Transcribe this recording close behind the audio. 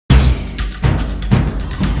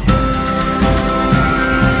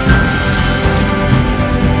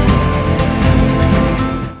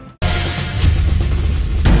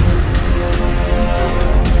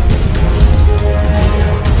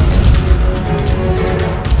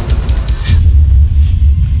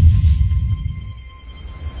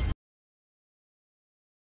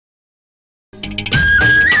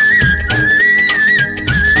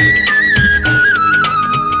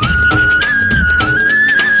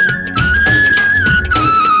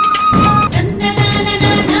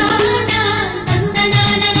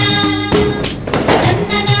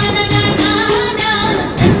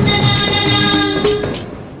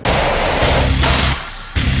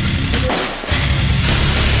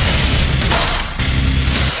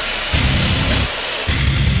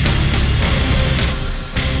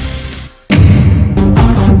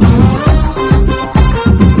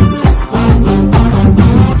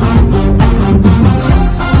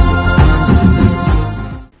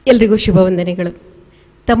ಎಲ್ರಿಗೂ ಶುಭವಂದನೆಗಳು.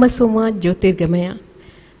 ತಮಸೋಮ ಜ್ಯೋತಿರ್ಗಮಯ,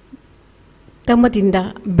 ತಮ್ಮದಿಂದ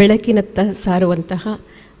ಬೆಳಕಿನತ್ತ ಸಾರುವಂತಹ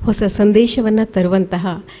ಹೊಸ ಸಂದೇಶವನ್ನು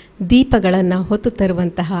ತರುವಂತಹ ದೀಪಗಳನ್ನು ಹೊತ್ತು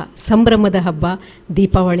ತರುವಂತಹ ಸಂಭ್ರಮದ ಹಬ್ಬ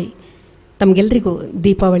ದೀಪಾವಳಿ. ತಮಗೆಲ್ರಿಗೂ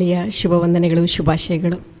ದೀಪಾವಳಿಯ ಶುಭವಂದನೆಗಳು,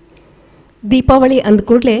 ಶುಭಾಶಯಗಳು. ದೀಪಾವಳಿ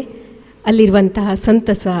ಅಂದ್ಕೂಡಲೇ ಅಲ್ಲಿರುವಂತಹ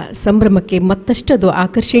ಸಂತಸ, ಸಂಭ್ರಮಕ್ಕೆ ಮತ್ತಷ್ಟು ಅದು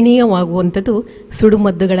ಆಕರ್ಷಣೀಯವಾಗುವಂಥದ್ದು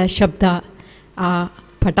ಸುಡುಮದ್ದುಗಳ ಶಬ್ದ, ಆ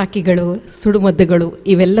ಪಟಾಕಿಗಳು, ಸುಡುಮದ್ದುಗಳು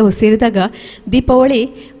ಇವೆಲ್ಲವೂ ಸೇರಿದಾಗ ದೀಪಾವಳಿ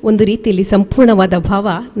ಒಂದು ರೀತಿಯಲ್ಲಿ ಸಂಪೂರ್ಣವಾದ ಭಾವ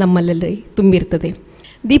ನಮ್ಮಲ್ಲಿ ತುಂಬಿರ್ತದೆ.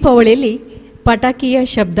 ದೀಪಾವಳಿಯಲ್ಲಿ ಪಟಾಕಿಯ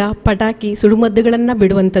ಶಬ್ದ, ಪಟಾಕಿ, ಸುಡುಮದ್ದುಗಳನ್ನು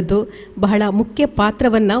ಬಿಡುವಂಥದ್ದು ಬಹಳ ಮುಖ್ಯ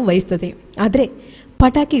ಪಾತ್ರವನ್ನು ವಹಿಸ್ತದೆ. ಆದರೆ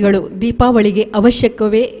ಪಟಾಕಿಗಳು ದೀಪಾವಳಿಗೆ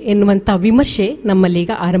ಅವಶ್ಯಕವೇ ಎನ್ನುವಂಥ ವಿಮರ್ಶೆ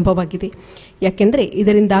ನಮ್ಮಲ್ಲೀಗ ಆರಂಭವಾಗಿದೆ. ಯಾಕೆಂದರೆ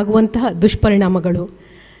ಇದರಿಂದಾಗುವಂತಹ ದುಷ್ಪರಿಣಾಮಗಳು,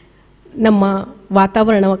 ನಮ್ಮ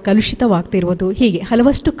ವಾತಾವರಣ ಕಲುಷಿತವಾಗ್ತಿರುವುದು, ಹೀಗೆ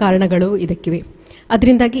ಹಲವಷ್ಟು ಕಾರಣಗಳು ಇದಕ್ಕಿವೆ.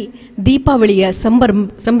 ಅದರಿಂದಾಗಿ ದೀಪಾವಳಿಯ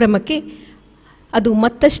ಸಂಭ್ರಮಕ್ಕೆ ಅದು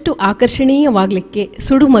ಮತ್ತಷ್ಟು ಆಕರ್ಷಣೀಯವಾಗಲಿಕ್ಕೆ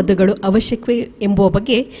ಸುಡುಮದ್ದುಗಳು ಅವಶ್ಯವೇ ಎಂಬುವ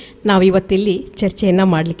ಬಗ್ಗೆ ನಾವಿವತ್ತಿಲ್ಲಿ ಚರ್ಚೆಯನ್ನು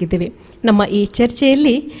ಮಾಡಲಿಕ್ಕಿದ್ದೇವೆ. ನಮ್ಮ ಈ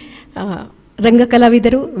ಚರ್ಚೆಯಲ್ಲಿ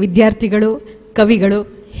ರಂಗಕಲಾವಿದರು, ವಿದ್ಯಾರ್ಥಿಗಳು, ಕವಿಗಳು,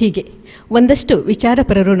 ಹೀಗೆ ಒಂದಷ್ಟು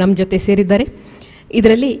ವಿಚಾರಪರರು ನಮ್ಮ ಜೊತೆ ಸೇರಿದ್ದಾರೆ.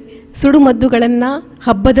 ಇದರಲ್ಲಿ ಸುಡುಮದ್ದುಗಳನ್ನು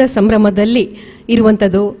ಹಬ್ಬದ ಸಂಭ್ರಮದಲ್ಲಿ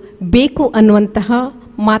ಇರುವಂಥದ್ದು ಬೇಕು ಅನ್ನುವಂತಹ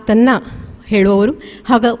ಮಾತನ್ನು ಹೇಳುವವರು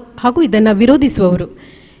ಹಾಗೂ ಇದನ್ನು ವಿರೋಧಿಸುವವರು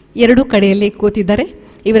ಎರಡೂ ಕಡೆಯಲ್ಲಿ ಕೂತಿದ್ದಾರೆ.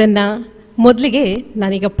 ಇವರನ್ನು ಮೊದಲಿಗೆ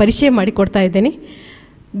ನಾನೀಗ ಪರಿಚಯ ಮಾಡಿಕೊಡ್ತಾ ಇದ್ದೇನೆ.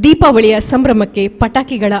 ದೀಪಾವಳಿಯ ಸಂಭ್ರಮಕ್ಕೆ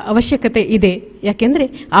ಪಟಾಕಿಗಳ ಅವಶ್ಯಕತೆ ಇದೆ, ಯಾಕೆಂದರೆ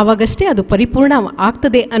ಆವಾಗಷ್ಟೇ ಅದು ಪರಿಪೂರ್ಣ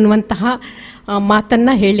ಆಗ್ತದೆ ಅನ್ನುವಂತಹ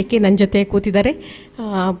ಮಾತನ್ನು ಹೇಳಲಿಕ್ಕೆ ನನ್ನ ಜೊತೆ ಕೂತಿದ್ದಾರೆ.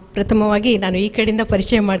 ಪ್ರಥಮವಾಗಿ ನಾನು ಈ ಕಡೆಯಿಂದ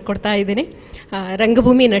ಪರಿಚಯ ಮಾಡಿಕೊಡ್ತಾ ಇದ್ದೇನೆ.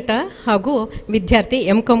 ರಂಗಭೂಮಿ ನಟ ಹಾಗೂ ವಿದ್ಯಾರ್ಥಿ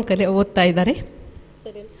ಎಂ.ಕಾಮ್ ಓದ್ತಾ ಇದ್ದಾರೆ.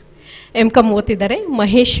 ಎಂ.ಕಾಮ್ ಓದ್ತಿದ್ದಾರೆ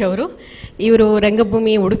ಮಹೇಶ್ ಅವರು. ಇವರು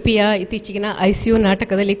ರಂಗಭೂಮಿ ಉಡುಪಿಯ ಇತ್ತೀಚೆಗಿನ ICU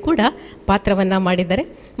ನಾಟಕದಲ್ಲಿ ಕೂಡ ಪಾತ್ರವನ್ನು ಮಾಡಿದ್ದಾರೆ.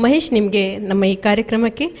 ಮಹೇಶ್, ನಿಮಗೆ ನಮ್ಮ ಈ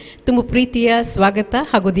ಕಾರ್ಯಕ್ರಮಕ್ಕೆ ತುಂಬ ಪ್ರೀತಿಯ ಸ್ವಾಗತ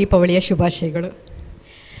ಹಾಗೂ ದೀಪಾವಳಿಯ ಶುಭಾಶಯಗಳು.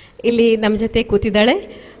 ಇಲ್ಲಿ ನಮ್ಮ ಜೊತೆ ಕೂತಿದ್ದಾಳೆ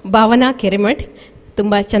ಭಾವನಾ ಕೆರೆಮಠ್.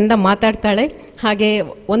 ತುಂಬ ಚೆಂದ ಮಾತಾಡ್ತಾಳೆ, ಹಾಗೆ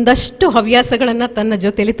ಒಂದಷ್ಟು ಹವ್ಯಾಸಗಳನ್ನು ತನ್ನ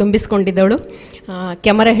ಜೊತೆಯಲ್ಲಿ ತುಂಬಿಸ್ಕೊಂಡಿದ್ದವಳು.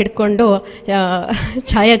 ಕ್ಯಾಮರಾ ಹಿಡ್ಕೊಂಡು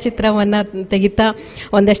ಛಾಯಾಚಿತ್ರವನ್ನು ತೆಗಿತಾ,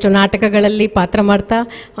 ಒಂದಷ್ಟು ನಾಟಕಗಳಲ್ಲಿ ಪಾತ್ರ ಮಾಡ್ತಾ,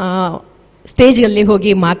 ಸ್ಟೇಜಲ್ಲಿ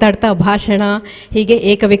ಹೋಗಿ ಮಾತಾಡ್ತಾ, ಭಾಷಣ, ಹೀಗೆ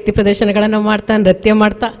ಏಕವ್ಯಕ್ತಿ ಪ್ರದರ್ಶನಗಳನ್ನು ಮಾಡ್ತಾ, ನೃತ್ಯ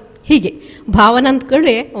ಮಾಡ್ತಾ, ಹೀಗೆ ಭಾವನಾ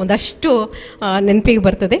ಅಂದ್ಕೊಳ್ಳೆ ಒಂದಷ್ಟು ನೆನಪಿಗೆ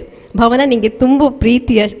ಬರ್ತದೆ. ಭಾವನಾ, ನಿಮಗೆ ತುಂಬ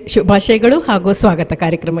ಪ್ರೀತಿಯ ಶುಭಾಶಯಗಳು ಹಾಗೂ ಸ್ವಾಗತ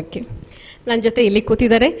ಕಾರ್ಯಕ್ರಮಕ್ಕೆ. ನನ್ನ ಜೊತೆ ಇಲ್ಲಿ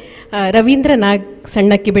ಕೂತಿದ್ದಾರೆ ರವೀಂದ್ರ ನಾಗ್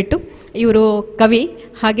ಸಣ್ಣಕ್ಕಿಬೆಟ್ಟು. ಇವರು ಕವಿ,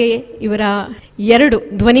 ಹಾಗೆ ಇವರ 2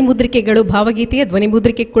 ಧ್ವನಿ ಮುದ್ರಿಕೆಗಳು, ಭಾವಗೀತೆಯ ಧ್ವನಿ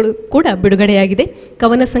ಮುದ್ರಿಕೆಗಳು ಕೂಡ ಬಿಡುಗಡೆಯಾಗಿದೆ,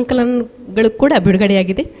 ಕವನ ಸಂಕಲನಗಳು ಕೂಡ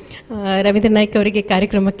ಬಿಡುಗಡೆಯಾಗಿದೆ. ರವೀಂದ್ರ ನಾಯ್ಕ್ ಅವರಿಗೆ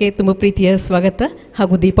ಕಾರ್ಯಕ್ರಮಕ್ಕೆ ತುಂಬ ಪ್ರೀತಿಯ ಸ್ವಾಗತ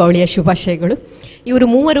ಹಾಗೂ ದೀಪಾವಳಿಯ ಶುಭಾಶಯಗಳು. ಇವರು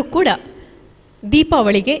ಮೂವರು ಕೂಡ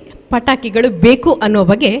ದೀಪಾವಳಿಗೆ ಪಟಾಕಿಗಳು ಬೇಕು ಅನ್ನೋ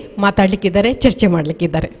ಬಗ್ಗೆ ಮಾತಾಡಲಿಕ್ಕಿದ್ದಾರೆ, ಚರ್ಚೆ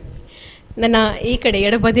ಮಾಡಲಿಕ್ಕಿದ್ದಾರೆ. ನನ್ನ ಈ ಕಡೆ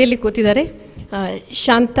ಎಡಬದಿಯಲ್ಲಿ ಕೂತಿದ್ದಾರೆ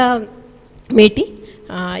ಶಾಂತಾ ಮೇಟಿ.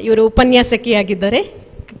 ಇವರು ಉಪನ್ಯಾಸಕಿಯಾಗಿದ್ದಾರೆ,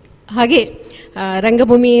 ಹಾಗೆ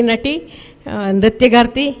ರಂಗಭೂಮಿ ನಟಿ,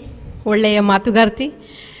 ನೃತ್ಯಗಾರ್ತಿ, ಒಳ್ಳೆಯ ಮಾತುಗಾರ್ತಿ,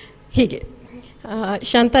 ಹೀಗೆ.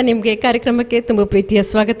 ಶಾಂತಾ, ನಿಮಗೆ ಕಾರ್ಯಕ್ರಮಕ್ಕೆ ತುಂಬ ಪ್ರೀತಿಯ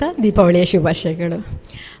ಸ್ವಾಗತ, ದೀಪಾವಳಿಯ ಶುಭಾಶಯಗಳು.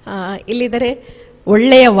 ಇಲ್ಲಿದ್ದಾರೆ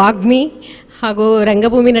ಒಳ್ಳೆಯ ವಾಗ್ಮಿ ಹಾಗೂ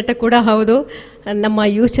ರಂಗಭೂಮಿ ನಟ ಕೂಡ ಹೌದು, ನಮ್ಮ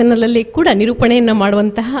ಚಾನಲಲ್ಲಿ ಕೂಡ ನಿರೂಪಣೆಯನ್ನು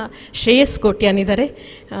ಮಾಡುವಂತಹ ಶ್ರೇಯಸ್ ಕೋಟ್ಯಾನಿದ್ದಾರೆ.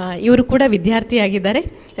 ಇವರು ಕೂಡ ವಿದ್ಯಾರ್ಥಿಯಾಗಿದ್ದಾರೆ.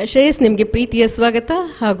 ಶ್ರೇಯಸ್, ನಿಮಗೆ ಪ್ರೀತಿಯ ಸ್ವಾಗತ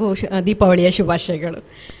ಹಾಗೂ ದೀಪಾವಳಿಯ ಶುಭಾಶಯಗಳು.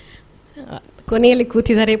 ಕೊನೆಯಲ್ಲಿ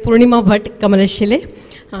ಕೂತಿದ್ದಾರೆ ಪೂರ್ಣಿಮಾ ಭಟ್ ಕಮಲಶಿಲೆ.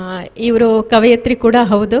 ಇವರು ಕವಯತ್ರಿ ಕೂಡ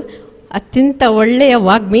ಹೌದು, ಅತ್ಯಂತ ಒಳ್ಳೆಯ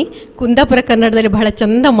ವಾಗ್ಮಿ, ಕುಂದಾಪುರ ಕನ್ನಡದಲ್ಲಿ ಬಹಳ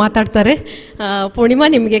ಚಂದ ಮಾತಾಡ್ತಾರೆ. ಪೂರ್ಣಿಮಾ,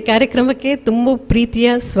 ನಿಮಗೆ ಕಾರ್ಯಕ್ರಮಕ್ಕೆ ತುಂಬ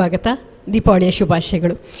ಪ್ರೀತಿಯ ಸ್ವಾಗತ, ದೀಪಾವಳಿಯ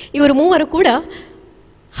ಶುಭಾಶಯಗಳು. ಇವರು ಮೂವರು ಕೂಡ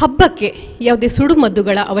ಹಬ್ಬಕ್ಕೆ ಯಾವುದೇ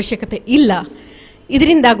ಸುಡುಮದ್ದುಗಳ ಅವಶ್ಯಕತೆ ಇಲ್ಲ,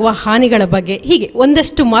 ಇದರಿಂದಾಗುವ ಹಾನಿಗಳ ಬಗ್ಗೆ, ಹೀಗೆ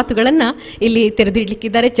ಒಂದಷ್ಟು ಮಾತುಗಳನ್ನು ಇಲ್ಲಿ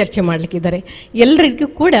ತೆರೆದಿಡ್ಲಿಕ್ಕಿದ್ದಾರೆ, ಚರ್ಚೆ ಮಾಡಲಿಕ್ಕಿದ್ದಾರೆ. ಎಲ್ಲರಿಗೂ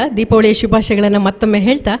ಕೂಡ ದೀಪಾವಳಿಯ ಶುಭಾಶಯಗಳನ್ನು ಮತ್ತೊಮ್ಮೆ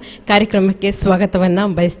ಹೇಳ್ತಾ ಕಾರ್ಯಕ್ರಮಕ್ಕೆ ಸ್ವಾಗತವನ್ನು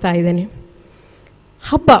ಬಯಸ್ತಾ ಇದ್ದೇನೆ.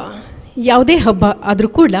 ಹಬ್ಬ, ಯಾವುದೇ ಹಬ್ಬ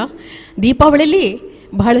ಆದರೂ ಕೂಡ ದೀಪಾವಳಿಯಲ್ಲಿ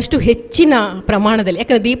ಬಹಳಷ್ಟು ಹೆಚ್ಚಿನ ಪ್ರಮಾಣದಲ್ಲಿ,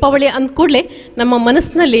 ಯಾಕಂದರೆ ದೀಪಾವಳಿ ಅಂದ ಕೂಡಲೇ ನಮ್ಮ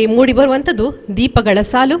ಮನಸ್ಸಿನಲ್ಲಿ ಮೂಡಿ ಬರುವಂಥದ್ದು ದೀಪಗಳ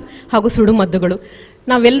ಸಾಲು ಹಾಗೂ ಸುಡುಮದ್ದುಗಳು.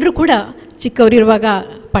 ನಾವೆಲ್ಲರೂ ಕೂಡ ಚಿಕ್ಕವರಿರುವಾಗ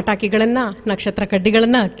ಪಟಾಕಿಗಳನ್ನು, ನಕ್ಷತ್ರ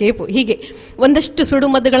ಕಡ್ಡಿಗಳನ್ನು, ಕೇಪು, ಹೀಗೆ ಒಂದಷ್ಟು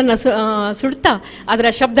ಸುಡುಮದ್ದುಗಳನ್ನು ಸುಡ್ತಾ ಅದರ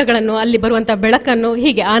ಶಬ್ದಗಳನ್ನು, ಅಲ್ಲಿ ಬರುವಂಥ ಬೆಳಕನ್ನು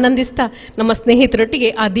ಹೀಗೆ ಆನಂದಿಸ್ತಾ ನಮ್ಮ ಸ್ನೇಹಿತರೊಟ್ಟಿಗೆ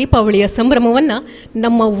ಆ ದೀಪಾವಳಿಯ ಸಂಭ್ರಮವನ್ನು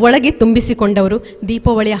ನಮ್ಮ ಒಳಗೆ ತುಂಬಿಸಿಕೊಂಡವರು.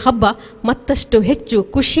 ದೀಪಾವಳಿಯ ಹಬ್ಬ ಮತ್ತಷ್ಟು ಹೆಚ್ಚು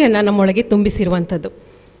ಖುಷಿಯನ್ನು ನಮ್ಮೊಳಗೆ ತುಂಬಿಸಿರುವಂಥದ್ದು.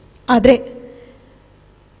 ಆದರೆ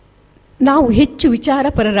ನಾವು ಹೆಚ್ಚು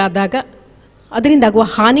ವಿಚಾರಪರರಾದಾಗ, ಅದರಿಂದಾಗುವ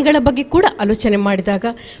ಹಾನಿಗಳ ಬಗ್ಗೆ ಕೂಡ ಆಲೋಚನೆ ಮಾಡಿದಾಗ,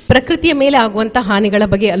 ಪ್ರಕೃತಿಯ ಮೇಲೆ ಆಗುವಂಥ ಹಾನಿಗಳ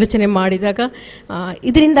ಬಗ್ಗೆ ಆಲೋಚನೆ ಮಾಡಿದಾಗ,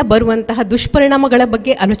 ಇದರಿಂದ ಬರುವಂತಹ ದುಷ್ಪರಿಣಾಮಗಳ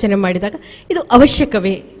ಬಗ್ಗೆ ಆಲೋಚನೆ ಮಾಡಿದಾಗ ಇದು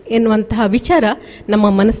ಅವಶ್ಯಕವೇ ಎನ್ನುವಂತಹ ವಿಚಾರ ನಮ್ಮ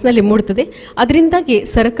ಮನಸ್ಸಿನಲ್ಲಿ ಮೂಡುತ್ತದೆ. ಅದರಿಂದಾಗಿ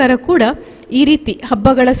ಸರ್ಕಾರ ಕೂಡ ಈ ರೀತಿ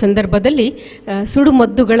ಹಬ್ಬಗಳ ಸಂದರ್ಭದಲ್ಲಿ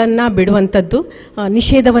ಸುಡುಮದ್ದುಗಳನ್ನು ಬಿಡುವಂಥದ್ದು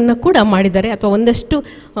ನಿಷೇಧವನ್ನು ಕೂಡ ಮಾಡಿದ್ದಾರೆ, ಅಥವಾ ಒಂದಷ್ಟು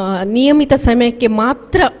ನಿಯಮಿತ ಸಮಯಕ್ಕೆ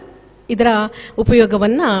ಮಾತ್ರ ಇದರ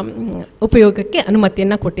ಉಪಯೋಗಕ್ಕೆ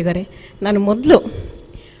ಅನುಮತಿಯನ್ನು ಕೊಟ್ಟಿದ್ದಾರೆ. ನಾನು ಮೊದಲು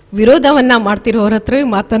ವಿರೋಧವನ್ನು ಮಾಡ್ತಿರೋರ ಹತ್ರ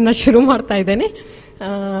ಮಾತನ್ನು ಶುರು ಮಾಡ್ತಾ ಇದ್ದೇನೆ.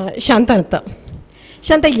 ಶಾಂತ ಅಂತ,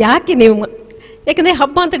 ಶಾಂತ, ಯಾಕೆ ನೀವು, ಯಾಕಂದರೆ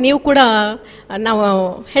ಹಬ್ಬ ಅಂತ ನೀವು ಕೂಡ, ನಾವು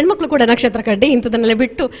ಹೆಣ್ಮಕ್ಳು ಕೂಡ ನಕ್ಷತ್ರ ಕಡ್ಡಿ ಇಂಥದನ್ನೆಲ್ಲ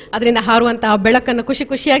ಬಿಟ್ಟು ಅದರಿಂದ ಹಾರುವಂತಹ ಬೆಳಕನ್ನು ಖುಷಿ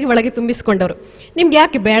ಖುಷಿಯಾಗಿ ಒಳಗೆ ತುಂಬಿಸ್ಕೊಂಡವರು. ನಿಮ್ಗೆ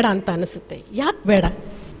ಯಾಕೆ ಬೇಡ ಅಂತ ಅನಿಸುತ್ತೆ? ಯಾಕೆ ಬೇಡ?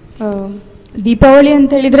 ದೀಪಾವಳಿ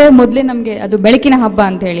ಅಂತ ಹೇಳಿದರೆ ಮೊದಲೇ ನಮಗೆ ಅದು ಬೆಳಕಿನ ಹಬ್ಬ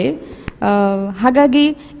ಅಂಥೇಳಿ, ಹಾಗಾಗಿ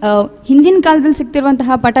ಹಿಂದಿನ ಕಾಲದಲ್ಲಿ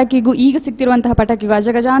ಸಿಗ್ತಿರುವಂತಹ ಪಟಾಕಿಗೂ ಈಗ ಸಿಗ್ತಿರುವಂತಹ ಪಟಾಕಿಗೂ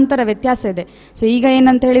ಅಜಗಜಾಂತರ ವ್ಯತ್ಯಾಸ ಇದೆ. ಸೊ ಈಗ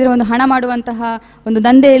ಏನಂತ ಹೇಳಿದರೆ ಒಂದು ಹಣ ಮಾಡುವಂತಹ ಒಂದು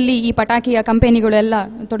ದಂಧೆಯಲ್ಲಿ ಈ ಪಟಾಕಿಯ ಕಂಪೆನಿಗಳು ಎಲ್ಲ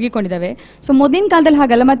ತೊಡಗಿಕೊಂಡಿದ್ದಾವೆ. ಸೊ ಮೊದಲಿನ ಕಾಲದಲ್ಲಿ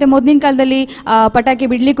ಹಾಗಲ್ಲ, ಮತ್ತು ಮೊದಲಿನ ಕಾಲದಲ್ಲಿ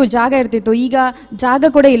ಪಟಾಕಿ ಬಿಡಲಿಕ್ಕೂ ಜಾಗ ಇರ್ತಿತ್ತು, ಈಗ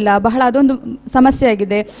ಜಾಗ ಕೂಡ ಇಲ್ಲ, ಬಹಳ ಅದೊಂದು ಸಮಸ್ಯೆ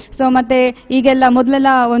ಆಗಿದೆ. ಸೊ ಮತ್ತು ಈಗೆಲ್ಲ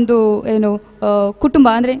ಮೊದಲೆಲ್ಲ ಒಂದು ಏನು ಕುಟುಂಬ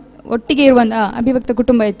ಅಂದರೆ ಒಟ್ಟಿಗೆ ಇರುವ ಅವಿಭಕ್ತ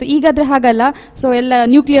ಕುಟುಂಬ ಇತ್ತು, ಈಗಾದರೆ ಹಾಗಲ್ಲ. ಸೊ ಎಲ್ಲ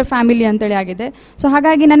ನ್ಯೂಕ್ಲಿಯರ್ ಫ್ಯಾಮಿಲಿ ಅಂತೇಳಿ ಆಗಿದೆ. ಸೊ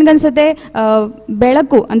ಹಾಗಾಗಿ ನನಗನ್ಸುತ್ತೆ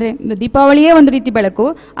ಬೆಳಕು ಅಂದರೆ ದೀಪಾವಳಿಯೇ ಒಂದು ರೀತಿ ಬೆಳಕು,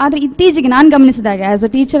 ಆದರೆ ಇತ್ತೀಚೆಗೆ ನಾನು ಗಮನಿಸಿದಾಗೆ, ಆ್ಯಸ್ ಅ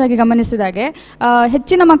ಟೀಚರ್ ಆಗಿ ಗಮನಿಸಿದಾಗೆ,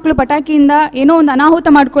 ಹೆಚ್ಚಿನ ಮಕ್ಕಳು ಪಟಾಕಿಯಿಂದ ಏನೋ ಒಂದು ಅನಾಹುತ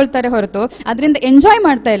ಮಾಡ್ಕೊಳ್ತಾರೆ ಹೊರತು ಅದರಿಂದ ಎಂಜಾಯ್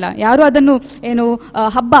ಮಾಡ್ತಾ ಇಲ್ಲ ಯಾರು. ಅದನ್ನು ಏನು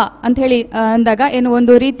ಹಬ್ಬ ಅಂತ ಹೇಳಿ ಅಂದಾಗ ಏನು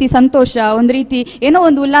ಒಂದು ರೀತಿ ಸಂತೋಷ, ಒಂದು ರೀತಿ ಏನೋ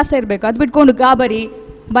ಒಂದು ಉಲ್ಲಾಸ ಇರಬೇಕು, ಅದು ಬಿಟ್ಕೊಂಡು ಗಾಬರಿ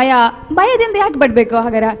ಭಯದಿಂದ ಯಾಕೆ ಬಿಡಬೇಕು?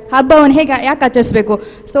 ಹಾಗಾದ್ರೆ ಹಬ್ಬವನ್ನು ಯಾಕೆ ಆಚರಿಸಬೇಕು?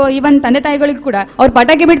 ಸೊ ಈವನ್ ತಂದೆ ತಾಯಿಗಳಿಗೂ ಕೂಡ ಅವ್ರು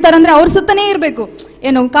ಪಟಾಕಿ ಬಿಡ್ತಾರಂದ್ರೆ ಅವ್ರ ಸುತ್ತನೇ ಇರಬೇಕು,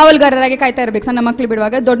 ಏನು ಕಾವಲುಗಾರರಾಗಿ ಕಾಯ್ತಾ ಇರಬೇಕು. ಸಣ್ಣ ಮಕ್ಕಳು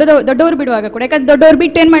ಬಿಡುವಾಗ, ದೊಡ್ಡವರು ಬಿಡುವಾಗ ಕೂಡ, ಯಾಕಂದ್ರೆ ದೊಡ್ಡವರು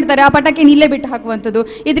ಬಿಟ್ಟು ಏನು ಮಾಡ್ತಾರೆ, ಆ ಪಟಾಕಿನ ಇಲ್ಲೇ ಬಿಟ್ಟು ಹಾಕುವಂಥದ್ದು,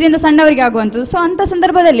 ಇದರಿಂದ ಸಣ್ಣವರಿಗೆ ಆಗುವಂಥದ್ದು. ಸೊ ಅಂಥ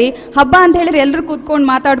ಸಂದರ್ಭದಲ್ಲಿ ಹಬ್ಬ ಅಂತ ಹೇಳಿದ್ರೆ ಎಲ್ಲರೂ ಕೂತ್ಕೊಂಡು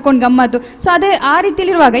ಮಾತಾಡ್ಕೊಂಡು ಗಮ್ಮತ್ತು. ಸೊ ಅದೇ ಆ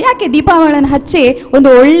ರೀತಿಯಲ್ಲಿರುವಾಗ ಯಾಕೆ ದೀಪಾವಳಿಯನ್ನು ಹಚ್ಚಿ ಒಂದು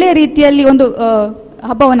ಒಳ್ಳೆ ರೀತಿಯಲ್ಲಿ ಒಂದು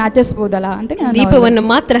ಹಬ್ಬವನ್ನು ಆಚರಿಸಬಹುದಲ್ಲ ಅಂತ. ದೀಪವನ್ನು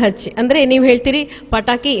ಮಾತ್ರ ಹಚ್ಚಿ ಅಂದ್ರೆ ನೀವು ಹೇಳ್ತೀರಿ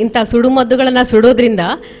ಪಟಾಕಿ ಇಂಥ ಸುಡುಮದ್ದುಗಳನ್ನ ಸುಡೋದ್ರಿಂದ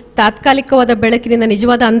ತಾತ್ಕಾಲಿಕವಾದ ಬೆಳಕಿನಿಂದ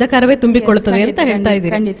ನಿಜವಾದ ಅಂಧಕಾರವೇ ತುಂಬಿಕೊಳ್ಳುತ್ತದೆ ಅಂತ ಹೇಳ್ತಾ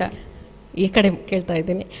ಇದ್ದೀರಿ. ಖಂಡಿತ. ಈ ಕಡೆ ಕೇಳ್ತಾ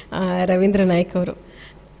ಇದ್ದೀನಿ, ರವೀಂದ್ರ ನಾಯ್ಕ್ ಅವರು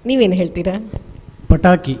ನೀವೇನು ಹೇಳ್ತೀರಾ?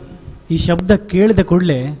 ಪಟಾಕಿ ಈ ಶಬ್ದ ಕೇಳಿದ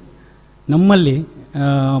ಕೂಡಲೇ ನಮ್ಮಲ್ಲಿ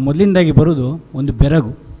ಮೊದಲಿಂದಾಗಿ ಬರುವುದು ಒಂದು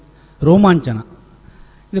ಬೆರಗು, ರೋಮಾಂಚನ.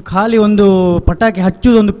 ಇದು ಖಾಲಿ ಒಂದು ಪಟಾಕಿ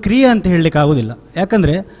ಹಚ್ಚುವುದು ಒಂದು ಕ್ರಿಯೆ ಅಂತ ಹೇಳಲಿಕ್ಕೆ ಆಗೋದಿಲ್ಲ,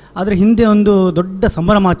 ಯಾಕಂದರೆ ಅದರ ಹಿಂದೆ ಒಂದು ದೊಡ್ಡ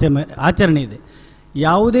ಆಚರಣೆ ಇದೆ.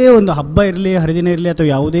 ಯಾವುದೇ ಒಂದು ಹಬ್ಬ ಇರಲಿ, ಹರಿದಿನ ಇರಲಿ, ಅಥವಾ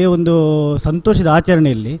ಯಾವುದೇ ಒಂದು ಸಂತೋಷದ ಆಚರಣೆ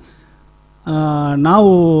ಇರಲಿ,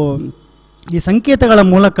 ನಾವು ಈ ಸಂಕೇತಗಳ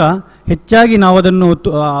ಮೂಲಕ ಹೆಚ್ಚಾಗಿ ನಾವು ಅದನ್ನು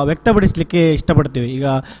ವ್ಯಕ್ತಪಡಿಸಲಿಕ್ಕೆ ಇಷ್ಟಪಡ್ತೀವಿ. ಈಗ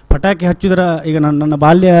ಪಟಾಕಿ ಹಚ್ಚುವುದರ, ಈಗ ನನ್ನ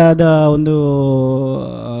ಬಾಲ್ಯದ ಒಂದು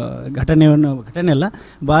ಘಟನೆ ಅಲ್ಲ,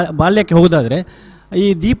 ಬಾಲ್ಯಕ್ಕೆ ಹೋಗೋದಾದರೆ ಈ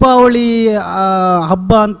ದೀಪಾವಳಿ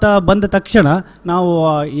ಹಬ್ಬ ಅಂತ ಬಂದ ತಕ್ಷಣ ನಾವು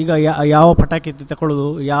ಈಗ ಯಾವ ಪಟಾಕಿ ತಗೊಳ್ಳೋದು,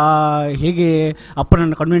 ಹೇಗೆ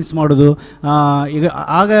ಅಪ್ಪನನ್ನು ಕನ್ವಿನ್ಸ್ ಮಾಡೋದು. ಈಗ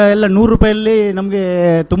ಆಗ ಎಲ್ಲ 100 ರೂಪಾಯಲ್ಲಿ ನಮಗೆ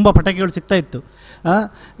ತುಂಬ ಪಟಾಕಿಗಳು ಸಿಗ್ತಾಯಿತ್ತು.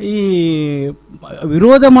 ಈ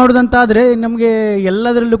ವಿರೋಧ ಮಾಡೋದಂತಾದರೆ ನಮಗೆ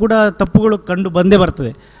ಎಲ್ಲದರಲ್ಲೂ ಕೂಡ ತಪ್ಪುಗಳು ಕಂಡು ಬಂದೇ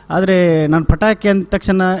ಬರ್ತದೆ. ಆದರೆ ನಾನು ಪಟಾಕಿ ಅಂದ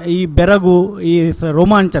ತಕ್ಷಣ ಈ ಬೆರಗು, ಈ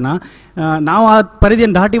ರೋಮಾಂಚನ, ನಾವು ಆ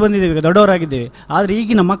ಪರಿಧಿಯನ್ನು ದಾಟಿ ಬಂದಿದ್ದೇವೆ, ಈಗ ದೊಡ್ಡವರಾಗಿದ್ದೇವೆ. ಆದರೆ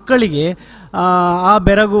ಈಗಿನ ಮಕ್ಕಳಿಗೆ ಆ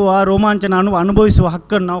ಬೆರಗು, ಆ ರೋಮಾಂಚನ ಅನುಭವಿಸುವ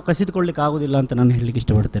ಹಕ್ಕನ್ನು ನಾವು ಕಸಿದುಕೊಳ್ಳಿಕ್ಕೆ ಆಗೋದಿಲ್ಲ ಅಂತ ನಾನು ಹೇಳಲಿಕ್ಕೆ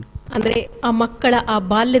ಇಷ್ಟಪಡ್ತೇನೆ. ಅಂದರೆ ಆ ಮಕ್ಕಳ ಆ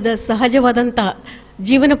ಬಾಲ್ಯದ ಸಹಜವಾದಂಥ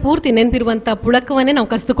ಜೀವನ ಪೂರ್ತಿ ನೆನಪಿರುವಂಥ ಪುಳಕವನ್ನೇ ನಾವು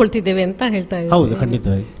ಕಸಿದುಕೊಳ್ತಿದ್ದೇವೆ ಅಂತ ಹೇಳ್ತಾ ಇದ್ದೀವಿ. ಹೌದು,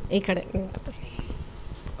 ಖಂಡಿತವಾಗಿ. ಈ ಕಡೆ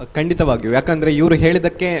ಖಂಡಿತವಾಗಿಯೂ. ಯಾಕಂದರೆ ಇವರು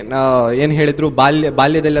ಹೇಳಿದ್ದಕ್ಕೆ ಏನು ಹೇಳಿದ್ರು,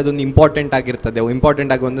 ಬಾಲ್ಯದಲ್ಲಿ ಅದೊಂದು ಇಂಪಾರ್ಟೆಂಟ್ ಆಗಿರ್ತದೆ,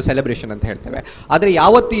 ಇಂಪಾರ್ಟೆಂಟ್ ಆಗಿ ಒಂದು ಸೆಲೆಬ್ರೇಷನ್ ಅಂತ ಹೇಳ್ತೇವೆ. ಆದರೆ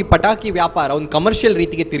ಯಾವತ್ತು ಈ ಪಟಾಕಿ ವ್ಯಾಪಾರ ಒಂದು ಕಮರ್ಷಿಯಲ್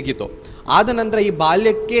ರೀತಿಗೆ ತಿರುಗಿತು, ಆದ ನಂತರ ಈ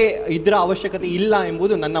ಬಾಲ್ಯಕ್ಕೆ ಇದರ ಅವಶ್ಯಕತೆ ಇಲ್ಲ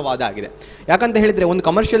ಎಂಬುದು ನನ್ನ ವಾದ ಆಗಿದೆ. ಯಾಕಂತ ಹೇಳಿದರೆ ಒಂದು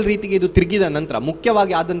ಕಮರ್ಷಿಯಲ್ ರೀತಿಗೆ ಇದು ತಿರುಗಿದ ನಂತರ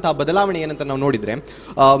ಮುಖ್ಯವಾಗಿ ಆದಂತಹ ಬದಲಾವಣೆ ಏನಂತ ನಾವು ನೋಡಿದರೆ,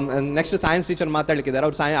 ನೆಕ್ಸ್ಟ್ ಸೈನ್ಸ್ ಟೀಚರ್ ಮಾತಾಡಲಿಕ್ಕಿದ್ದಾರೆ,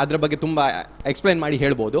 ಅವ್ರು ಅದರ ಬಗ್ಗೆ ತುಂಬ ಎಕ್ಸ್ಪ್ಲೈನ್ ಮಾಡಿ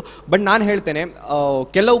ಹೇಳ್ಬೋದು. ಬಟ್ ನಾನು ಹೇಳ್ತೇನೆ,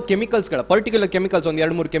 ಕೆಲವು ಕೆಮಿಕಲ್ಸ್ಗಳ, ಪರ್ಟಿಕ್ಯುಲರ್ ಕೆಮಿಕಲ್ಸ್, ಒಂದು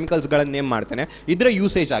 2-3 ಕೆಮಿಕಲ್ಸ್ಗಳನ್ನು ನೇಮ್ ಮಾಡ್ತೇನೆ. ಇದರ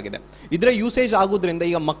ಯೂಸೇಜ್ ಆಗಿದೆ. ಇದರ ಯೂಸೇಜ್ ಆಗೋದ್ರಿಂದ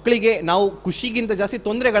ಈಗ ಮಕ್ಕಳಿಗೆ ನಾವು ಖುಷಿಗಿಂತ ಜಾಸ್ತಿ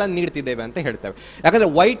ತೊಂದರೆಗಳನ್ನು ನೀಡ್ತಿದ್ದೇವೆ ಅಂತ ಹೇಳ್ತೇವೆ. ಯಾಕಂದರೆ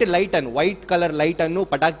ವೈಟ್ ಕಲರ್ ಲೈಟನ್ನು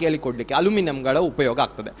ಪಟಾಕಿಯಲ್ಲಿ ಕೊಡಲಿಕ್ಕೆ ಅಲ್ಯೂಮಿನಿಯಂಗಳ ಉಪಯೋಗ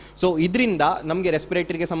ಆಗ್ತದೆ. ಸೊ ಇದರಿಂದ ನಮಗೆ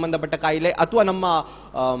ರೆಸ್ಪಿರೇಟರಿಗೆ ಸಂಬಂಧಪಟ್ಟ ಕಾಯಿಲೆ ಅಥವಾ ನಮ್ಮ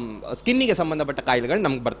ಸ್ಕಿನ್ನಿಗೆ ಸಂಬಂಧಪಟ್ಟ ಕಾಯಿಲೆಗಳು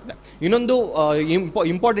ನಮ್ಗೆ ಬರ್ತದೆ. ಇನ್ನೊಂದು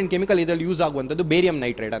ಇಂಪಾರ್ಟೆಂಟ್ ಕೆಮಿಕಲ್ ಇದರಲ್ಲಿ ಯೂಸ್ ಆಗುವಂಥದ್ದು ಬೇರಿಯಂ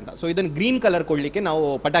ನೈಟ್ರೇಟ್ ಅಂತ. ಸೊ ಇದನ್ನು ಗ್ರೀನ್ ಕಲರ್ ಕೊಡಲಿಕ್ಕೆ ನಾವು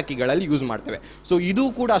ಪಟಾಕಿಗಳಲ್ಲಿ ಯೂಸ್ ಮಾಡ್ತೇವೆ. ಸೊ ಇದು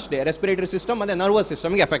ಕೂಡ ಅಷ್ಟೇ ರೆಸ್ಪಿರೇಟರಿ ಸಿಸ್ಟಮ್ ಮತ್ತು ನರ್ವಸ್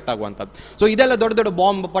ಸಿಸ್ಟಮ್ಗೆ ಎಫೆಕ್ಟ್ ಆಗುವಂಥದ್ದು. ಸೊ ಇದೆಲ್ಲ ದೊಡ್ಡ ದೊಡ್ಡ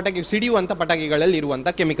ಬಾಂಬ್ ಪಟಾಕಿ ಸಿಡಿಯುವಂಥ ಪಟಾಕಿಗಳಲ್ಲಿ ಇರುವಂಥ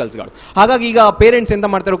ಕೆಮಿಕಲ್ಸ್ಗಳು. ಹಾಗಾಗಿ ಈಗ ಪೇರೆಂಟ್ಸ್ ಎಂತ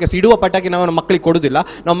ಮಾಡ್ತಾರೆ, ಓಕೆ ಸಿಡುವ ಪಟಾಕಿ ನಾವು ಮಕ್ಕಳಿಗೆ ಕೊಡೋದಿಲ್ಲ,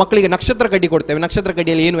 ನಾವು ಮಕ್ಕಳಿಗೆ ನಕ್ಷತ್ರ ಕಡ್ಡಿ ಕೊಡ್ತೇವೆ, ನಕ್ಷತ್ರ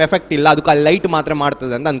ಕಡ್ಡಿಯಲ್ಲಿ ಏನು ಎಫೆಕ್ಟ್ ಇಲ್ಲ, ಅದಕ್ಕೆ ಲೈಟ್ ಮಾತ್ರ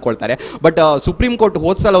ಮಾಡ್ತದೆ ಅಂತ ಅಂದ್ಕೊಳ್ತಾರೆ. ಬಟ್ ಸುಪ್ರೀಂ ಕೋರ್ಟ್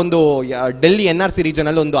ಹೋದ್ಸಲ ಒಂದು ಡೆಲ್ಲಿ NRC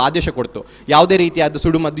ರೀಜನಲ್ಲಿ ಒಂದು ಆದೇಶ ಕೊಡ್ತು, ಯಾವುದೇ ರೀತಿಯಾದ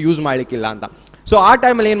ಸುಡುಮದ್ದು ಯೂಸ್ ಮಾಡಲಿಕ್ಕಿಲ್ಲ ಅಂತ. ಸೊ ಆ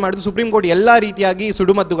ಟೈಮಲ್ಲಿ ಏನು ಮಾಡಿದ್ರು, ಸುಪ್ರೀಂ ಕೋರ್ಟ್ ಎಲ್ಲ ರೀತಿಯಾಗಿ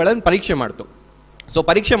ಸುಡುಮದ್ದುಗಳನ್ನು ಪರೀಕ್ಷೆ ಮಾಡ್ತು. ಸೊ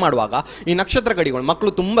ಪರೀಕ್ಷೆ ಮಾಡುವಾಗ ಈ ನಕ್ಷತ್ರ ಕಡಿಗಳು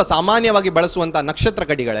ಮಕ್ಕಳು ತುಂಬ ಸಾಮಾನ್ಯವಾಗಿ ಬಳಸುವಂಥ ನಕ್ಷತ್ರ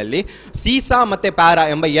ಕಡಿಗಳಲ್ಲಿ ಸೀಸಾ ಮತ್ತು ಪ್ಯಾರಾ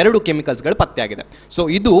ಎಂಬ 2 ಕೆಮಿಕಲ್ಸ್ಗಳು ಪತ್ತೆಯಾಗಿದೆ. ಸೊ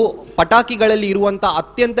ಇದು ಪಟಾಕಿಗಳಲ್ಲಿ ಇರುವಂಥ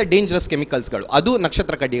ಅತ್ಯಂತ ಡೇಂಜರಸ್ ಕೆಮಿಕಲ್ಸ್ಗಳು, ಅದು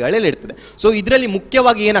ನಕ್ಷತ್ರ ಕಡ್ಡಿಗಳಲ್ಲಿ ಇರ್ತದೆ. ಸೊ ಇದರಲ್ಲಿ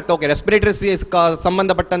ಮುಖ್ಯವಾಗಿ ಏನಾಗ್ತದೆ, ಓಕೆ, ರೆಸ್ಪಿರೇಟರಿ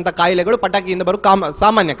ಸಂಬಂಧಪಟ್ಟಂಥ ಕಾಯಿಲೆಗಳು ಪಟಾಕಿಯಿಂದ ಬರೋ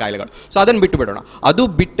ಸಾಮಾನ್ಯ ಕಾಯಿಲೆಗಳು. ಸೊ ಅದನ್ನು ಬಿಟ್ಟು ಬಿಡೋಣ. ಅದು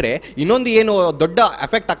ಬಿಟ್ಟರೆ ಇನ್ನೊಂದು ಏನು ದೊಡ್ಡ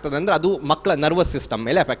ಎಫೆಕ್ಟ್ ಆಗ್ತದೆ ಅಂದರೆ ಅದು ಮಕ್ಕಳ ನರ್ವಸ್ ಸಿಸ್ಟಮ್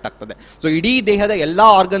ಮೇಲೆ ಎಫೆಕ್ಟ್ ಆಗ್ತದೆ. ಸೊ ಇಡೀ ದೇಹದ ಎಲ್ಲ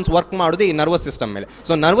ಆರ್ಗನ್ಸ್ ವರ್ಕ್ ಮಾಡೋದು ಈ ನರ್ವಸ್ ಸಿಸ್ಟಮ್ ಮೇಲೆ.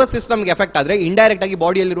 ಸೊ ನರ್ವಸ್ ಸಿಸ್ಟಮ್ಗೆ ಎಫೆಕ್ಟ್ ಆದರೆ ಇಂಡೈರೆಕ್ಟ್ ಆಗಿ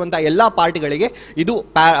ಬಾಡಿಯಲ್ಲಿರುವಂತಹ ಎಲ್ಲ ಪಾರ್ಟಿಗಳಿಗೆ ಇದು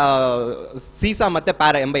ಸೀಸಾ ಮತ್ತೆ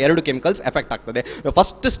ಪ್ಯಾರಾ ಎಂಬ 2 ಕೆಮಿಕಲ್ಸ್ ಎಫೆಕ್ಟ್ ಆಗ್ತದೆ.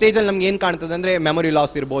 ಫಸ್ಟ್ ಸ್ಟೇಜಲ್ಲಿ ನಮ್ಗೆ ಏನು ಕಾಣ್ತದೆ ಅಂದರೆ ಮೆಮೊರಿ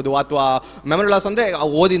ಲಾಸ್ ಇರ್ಬೋದು, ಅಥವಾ ಮೆಮೊರಿ ಲಾಸ್ ಅಂದರೆ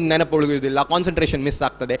ಓದಿನ ನೆನಪು ಉಳಿಯುವುದಿಲ್ಲ, ಕಾನ್ಸಂಟ್ರೇಷನ್ ಮಿಸ್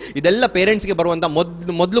ಆಗ್ತದೆ. ಇದೆಲ್ಲ ಪೇರೆಂಟ್ಸ್ಗೆ ಬರುವಂಥ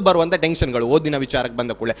ಮೊದಲು ಬರುವಂಥ ಟೆನ್ಷನ್ಗಳು ಓದಿನ ವಿಚಾರಕ್ಕೆ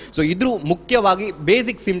ಬಂದ ಕೂಡಲೇ. ಸೊ ಇದ್ರ ಮುಖ್ಯವಾಗಿ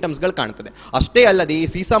ಬೇಸಿಕ್ ಸಿಂಪ್ಟಮ್ಸ್ಗಳು ಕಾಣ್ತದೆ. ಅಷ್ಟೇ ಅಲ್ಲದೆ ಈ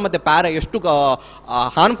ಸೀಸಾ ಮತ್ತು ಪ್ಯಾರಾ ಎಷ್ಟು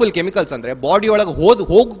ಹಾರ್ಮ್ಫುಲ್ ಕೆಮಿಕಲ್ಸ್ ಅಂದರೆ ಬಾಡಿ ಒಳಗೆ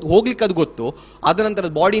ಹೋಗ್ಲಿಕ್ಕೆ ಅದು ಗೊತ್ತು, ಅದ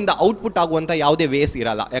ನಂತರ ಬಾಡಿಯಿಂದ ಔಟ್ಪುಟ್ ಆಗುವಂಥ ಯಾವುದೇ ವೇಸ್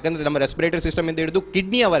ಇರಲ್ಲ. ಯಾಕಂದರೆ ನಮ್ಮ ರೆಸ್ಪಿರೇಟರಿ ಸಿಸ್ಟಮ್ ಇಂದ ಹಿಡಿದು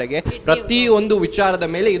ಕಿಡ್ನಿಯವರೆಗೆ ಪ್ರತಿಯೊಂದು ವಿಚಾರದ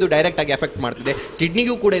ಮೇಲೆ ಇದು ಡೈರೆಕ್ಟ್ ಆಗಿ ಎಫೆಕ್ಟ್ ಮಾಡ್ತಿದೆ.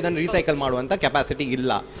 ಕಿಡ್ನಿಗೂ ಕೂಡ ಇದನ್ನು ರೀಸೈಕಲ್ ಮಾಡುವಂತ ಕೆಪಾಸಿಟಿ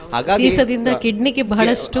ಇಲ್ಲ, ಹಾಗಾಗಿ ಕಿಡ್ನಿಗೆ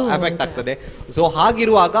ಬಹಳಷ್ಟು ಎಫೆಕ್ಟ್ ಆಗ್ತದೆ. ಸೊ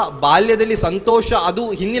ಹಾಗಿರುವಾಗ ಬಾಲ್ಯದಲ್ಲಿ ಸಂತೋಷ ಅದು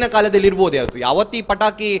ಹಿಂದಿನ ಕಾಲದಲ್ಲಿ ಇರ್ಬೋದೇ, ಅದು ಯಾವತ್ತಿ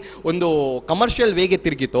ಪಟಾಕಿ ಒಂದು ಕಮರ್ಷಿಯಲ್ ವೇಗೆ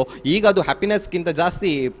ತಿರುಗಿತೋ ಈಗ ಅದು ಹ್ಯಾಪಿನೆಸ್ಗಿಂತ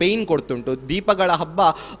ಜಾಸ್ತಿ ಪೇಯ್ನ್ ಕೊಡ್ತುಂಟು. ದೀಪಗಳ ಹಬ್ಬ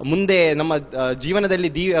ಮುಂದೆ ನಮ್ಮ ಜೀವನದಲ್ಲಿ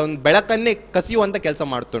ಒಂದು ಬೆಳಕನ್ನೇ ಕಸಿಯುವಂತ ಕೆಲಸ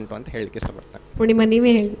ಮಾಡ್ತುಂಟು ಅಂತ ಹೇಳಿಕ್ಕೆ ಇಷ್ಟಪಡ್ತೇನೆ. ಪೂರ್ಣಿಮಾ,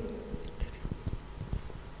 ನೀವೇ ಹೇಳಿ.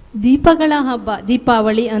 ದೀಪಗಳ ಹಬ್ಬ,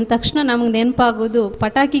 ದೀಪಾವಳಿ ಅಂದ ತಕ್ಷಣ ನಮಗೆ ನೆನಪಾಗೋದು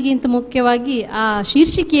ಪಟಾಕಿಗಿಂತ ಮುಖ್ಯವಾಗಿ ಆ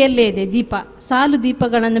ಶೀರ್ಷಿಕೆಯಲ್ಲೇ ಇದೆ ದೀಪ. ಸಾಲು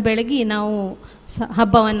ದೀಪಗಳನ್ನು ಬೆಳಗಿ ನಾವು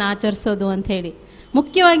ಹಬ್ಬವನ್ನು ಆಚರಿಸೋದು ಅಂಥೇಳಿ.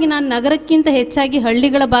 ಮುಖ್ಯವಾಗಿ ನಾನು ನಗರಕ್ಕಿಂತ ಹೆಚ್ಚಾಗಿ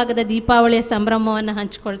ಹಳ್ಳಿಗಳ ಭಾಗದ ದೀಪಾವಳಿಯ ಸಂಭ್ರಮವನ್ನು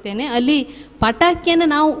ಹಂಚ್ಕೊಳ್ತೇನೆ. ಅಲ್ಲಿ ಪಟಾಕಿಯನ್ನು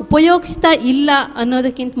ನಾವು ಉಪಯೋಗಿಸ್ತಾ ಇಲ್ಲ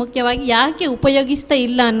ಅನ್ನೋದಕ್ಕಿಂತ ಮುಖ್ಯವಾಗಿ ಯಾಕೆ ಉಪಯೋಗಿಸ್ತಾ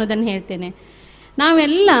ಇಲ್ಲ ಅನ್ನೋದನ್ನು ಹೇಳ್ತೇನೆ.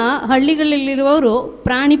 ನಾವೆಲ್ಲ ಹಳ್ಳಿಗಳಲ್ಲಿರುವವರು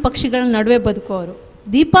ಪ್ರಾಣಿ ಪಕ್ಷಿಗಳ ನಡುವೆ ಬದುಕೋರು.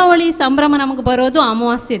 ದೀಪಾವಳಿ ಸಂಭ್ರಮ ನಮಗೆ ಬರೋದು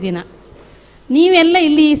ಅಮಾವಾಸ್ಯೆ ದಿನ. ನೀವೆಲ್ಲ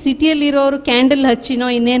ಇಲ್ಲಿ ಸಿಟಿಯಲ್ಲಿರೋರು ಕ್ಯಾಂಡಲ್ ಹಚ್ಚಿನೋ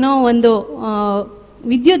ಇನ್ನೇನೋ ಒಂದು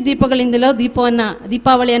ವಿದ್ಯುತ್ ದೀಪಗಳಿಂದಲೋ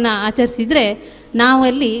ದೀಪಾವಳಿಯನ್ನು ಆಚರಿಸಿದರೆ,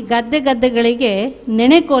 ನಾವಲ್ಲಿ ಗದ್ದೆಗಳಿಗೆ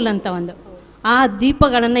ನೆನೆಕೋಲ್ ಅಂತ ಆ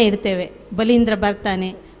ದೀಪಗಳನ್ನು ಇಡ್ತೇವೆ. ಬಲೀಂದ್ರ ಬರ್ತಾನೆ,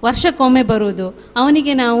 ವರ್ಷಕ್ಕೊಮ್ಮೆ ಬರುವುದು.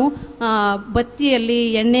 ಅವನಿಗೆ ನಾವು ಬತ್ತಿಯಲ್ಲಿ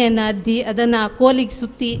ಎಣ್ಣೆಯನ್ನು ಅದ್ದಿ ಅದನ್ನು ಕೋಲಿಗೆ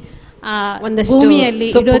ಸುತ್ತಿ ಭೂಮಿಯಲ್ಲಿ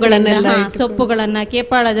ಸೊಪ್ಪುಗಳನ್ನ,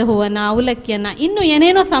 ಕೇಪಾಳದ ಹೂವನ್ನ, ಅವಲಕ್ಕಿಯನ್ನ, ಇನ್ನು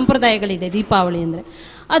ಏನೇನೋ ಸಂಪ್ರದಾಯಗಳಿದೆ ದೀಪಾವಳಿ ಅಂದರೆ.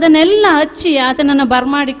 ಅದನ್ನೆಲ್ಲ ಹಚ್ಚಿ ಆತನನ್ನು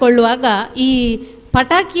ಬರಮಾಡಿಕೊಳ್ಳುವಾಗ ಈ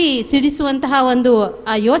ಪಟಾಕಿ ಸಿಡಿಸುವಂತಹ ಒಂದು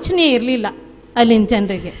ಆ ಯೋಚನೆ ಇರಲಿಲ್ಲ ಅಲ್ಲಿನ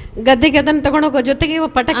ಜನರಿಗೆ. ಗದ್ದೆಗೆ ಅದನ್ನು ತಗೊಂಡೋಗೋ ಜೊತೆಗೆ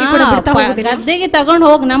ಪಟಾಕಿ ಗದ್ದೆಗೆ ತಗೊಂಡು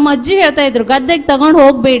ಹೋಗಿ, ನಮ್ಮ ಅಜ್ಜಿ ಹೇಳ್ತಾ ಇದ್ರು, ಗದ್ದೆಗೆ ತಗೊಂಡು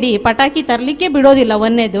ಹೋಗ್ಬೇಡಿ, ಪಟಾಕಿ ತರ್ಲಿಕ್ಕೆ ಬಿಡೋದಿಲ್ಲ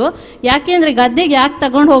ಒಂದೇದು. ಯಾಕೆಂದ್ರೆ ಗದ್ದೆಗೆ ಯಾಕೆ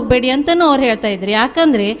ತಗೊಂಡು ಹೋಗ್ಬೇಡಿ ಅಂತನೂ ಅವ್ರು ಹೇಳ್ತಾ ಇದ್ರು.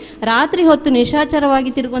 ಯಾಕಂದ್ರೆ ರಾತ್ರಿ ಹೊತ್ತು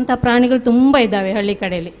ನಿಶಾಚರವಾಗಿ ತಿರುಗುವಂತಹ ಪ್ರಾಣಿಗಳು ತುಂಬಾ ಇದ್ದಾವೆ ಹಳ್ಳಿ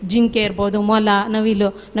ಕಡೆಯಲ್ಲಿ. ಜಿಂಕೆ ಇರ್ಬೋದು, ಮೊಲ, ನವಿಲು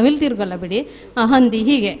ತಿರುಗಲ್ಲ ಬಿಡಿ, ಹಂದಿ,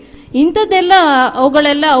 ಹೀಗೆ ಇಂಥದ್ದೆಲ್ಲ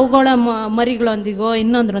ಅವುಗಳ ಮರಿಗಳೊಂದಿಗೋ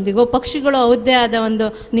ಇನ್ನೊಂದರೊಂದಿಗೋ ಪಕ್ಷಿಗಳು ಅವದ್ದೇ ಆದ ಒಂದು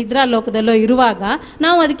ನಿದ್ರಾ ಲೋಕದಲ್ಲೋ ಇರುವಾಗ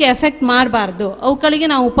ನಾವು ಅದಕ್ಕೆ ಎಫೆಕ್ಟ್ ಮಾಡಬಾರ್ದು, ಅವುಗಳಿಗೆ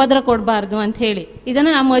ನಾವು ಉಪದ್ರ ಕೊಡಬಾರ್ದು ಅಂತ ಹೇಳಿ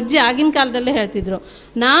ಇದನ್ನು ನಮ್ಮ ಅಜ್ಜಿ ಆಗಿನ ಕಾಲದಲ್ಲೇ ಹೇಳ್ತಿದ್ರು.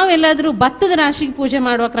 ನಾವೆಲ್ಲಾದರೂ ಭತ್ತದ ರಾಶಿಗೆ ಪೂಜೆ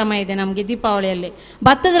ಮಾಡುವ ಕ್ರಮ ಇದೆ ನಮಗೆ ದೀಪಾವಳಿಯಲ್ಲಿ.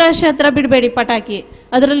 ಭತ್ತದ ರಾಶಿ ಹತ್ರ ಬಿಡಬೇಡಿ ಪಟಾಕಿ,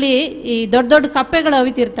 ಅದರಲ್ಲಿ ಈ ದೊಡ್ಡ ದೊಡ್ಡ ಕಪ್ಪೆಗಳು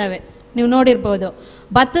ಅವಿತಿರ್ತವೆ, ನೀವು ನೋಡಿರ್ಬೋದು.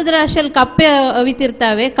 ಭತ್ತದ ರಾಶಿಯಲ್ಲಿ ಕಪ್ಪೆ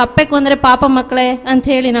ಅವಿತಿರ್ತವೆ, ಕಪ್ಪೆ ಕೊಂದರೆ ಪಾಪ ಮಕ್ಕಳೇ ಅಂತ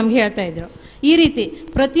ಹೇಳಿ ನಮ್ಗೆ ಹೇಳ್ತಾ ಇದ್ರು. ಈ ರೀತಿ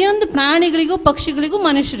ಪ್ರತಿಯೊಂದು ಪ್ರಾಣಿಗಳಿಗೂ, ಪಕ್ಷಿಗಳಿಗೂ,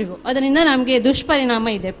 ಮನುಷ್ಯರಿಗೂ ಅದರಿಂದ ನಮಗೆ ದುಷ್ಪರಿಣಾಮ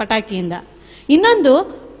ಇದೆ ಪಟಾಕಿಯಿಂದ. ಇನ್ನೊಂದು,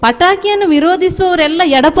 ಪಟಾಕಿಯನ್ನು ವಿರೋಧಿಸುವವರೆಲ್ಲ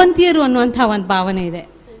ಎಡಪಂಥೀಯರು ಅನ್ನುವಂಥ ಒಂದು ಭಾವನೆ ಇದೆ.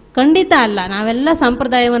 ಖಂಡಿತ ಅಲ್ಲ. ನಾವೆಲ್ಲ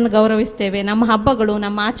ಸಂಪ್ರದಾಯವನ್ನು ಗೌರವಿಸ್ತೇವೆ. ನಮ್ಮ ಹಬ್ಬಗಳು,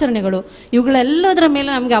 ನಮ್ಮ ಆಚರಣೆಗಳು, ಇವುಗಳೆಲ್ಲದರ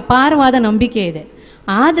ಮೇಲೆ ನಮಗೆ ಅಪಾರವಾದ ನಂಬಿಕೆ ಇದೆ.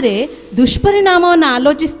 ಆದರೆ ದುಷ್ಪರಿಣಾಮವನ್ನು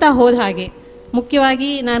ಆಲೋಚಿಸ್ತಾ ಹೋದ ಹಾಗೆ, ಮುಖ್ಯವಾಗಿ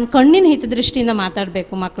ನಾನು ಕಣ್ಣಿನ ಹಿತದೃಷ್ಟಿಯಿಂದ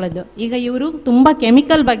ಮಾತಾಡಬೇಕು ಮಕ್ಕಳದ್ದು. ಈಗ ಇವರು ತುಂಬ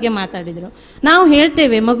ಕೆಮಿಕಲ್ ಬಗ್ಗೆ ಮಾತಾಡಿದರು. ನಾವು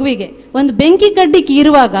ಹೇಳ್ತೇವೆ ಮಗುವಿಗೆ, ಒಂದು ಬೆಂಕಿ ಕಡ್ಡಿ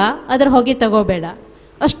ಕೀರುವಾಗ ಅದರ ಹೊಗೆ ತಗೋಬೇಡ,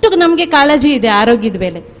 ಅಷ್ಟು ನಮಗೆ ಕಾಳಜಿ ಇದೆ ಆರೋಗ್ಯದ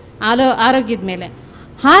ಮೇಲೆ.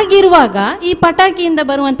 ಹಾಗಿರುವಾಗ ಈ ಪಟಾಕಿಯಿಂದ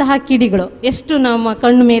ಬರುವಂತಹ ಕಿಡಿಗಳು ಎಷ್ಟು ನಮ್ಮ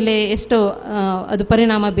ಕಣ್ಣು ಮೇಲೆ ಎಷ್ಟು ಅದು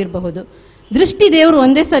ಪರಿಣಾಮ ಬೀರಬಹುದು. ದೃಷ್ಟಿ ದೇವರು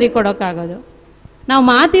ಒಂದೇ ಸರಿ ಕೊಡೋಕ್ಕಾಗೋದು. ನಾವು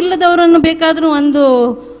ಮಾತಿಲ್ಲದವರನ್ನು ಬೇಕಾದರೂ ಒಂದು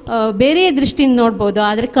ಬೇರೆ ದೃಷ್ಟಿಯಿಂದ ನೋಡ್ಬೋದು,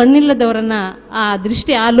 ಆದರೆ ಕಣ್ಣಿಲ್ಲದವರನ್ನು ಆ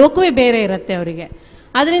ದೃಷ್ಟಿ, ಆ ಲೋಕವೇ ಬೇರೆ ಇರುತ್ತೆ ಅವರಿಗೆ.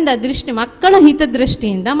 ಅದರಿಂದ ಮಕ್ಕಳ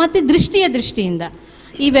ಹಿತದೃಷ್ಟಿಯಿಂದ ಮತ್ತು ದೃಷ್ಟಿಯ ದೃಷ್ಟಿಯಿಂದ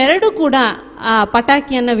ಇವೆರಡೂ ಕೂಡ ಆ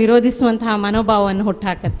ಪಟಾಕಿಯನ್ನು ವಿರೋಧಿಸುವಂತಹ ಮನೋಭಾವವನ್ನು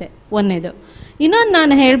ಹುಟ್ಟುಹಾಕತ್ತೆ ಒಂದೇದು. ಇನ್ನೊಂದು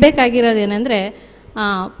ನಾನು ಹೇಳಬೇಕಾಗಿರೋದೇನೆಂದರೆ,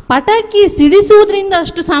 ಪಟಾಕಿ ಸಿಡಿಸುವುದರಿಂದ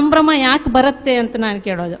ಅಷ್ಟು ಸಂಭ್ರಮ ಯಾಕೆ ಬರುತ್ತೆ ಅಂತ ನಾನು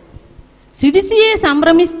ಕೇಳೋದು. ಸಿಡಿಸಿಯೇ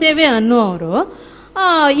ಸಂಭ್ರಮಿಸ್ತೇವೆ ಅನ್ನುವರು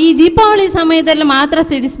ಈ ದೀಪಾವಳಿ ಸಮಯದಲ್ಲಿ ಮಾತ್ರ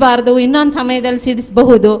ಸಿಡಿಸಬಾರ್ದು, ಇನ್ನೊಂದು ಸಮಯದಲ್ಲಿ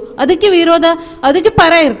ಸಿಡಿಸಬಹುದು, ಅದಕ್ಕೆ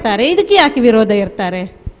ಪರ ಇರ್ತಾರೆ, ಇದಕ್ಕೆ ಯಾಕೆ ವಿರೋಧ ಇರ್ತಾರೆ?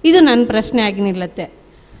 ಇದು ನನ್ನ ಪ್ರಶ್ನೆ ಆಗಿ ನಿಲ್ಲತ್ತೆ.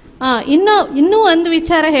 ಇನ್ನೂ ಒಂದು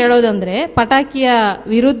ವಿಚಾರ ಹೇಳೋದಂದರೆ, ಪಟಾಕಿಯ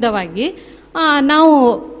ವಿರುದ್ಧವಾಗಿ ನಾವು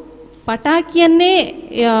ಪಟಾಕಿಯನ್ನೇ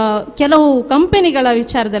ಕೆಲವು ಕಂಪನಿಗಳ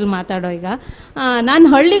ವಿಚಾರದಲ್ಲಿ ಮಾತಾಡೋ ಈಗ ನಾನು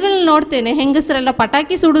ಹಳ್ಳಿಗಳನ್ನ ನೋಡ್ತೇನೆ, ಹೆಂಗಸರೆಲ್ಲ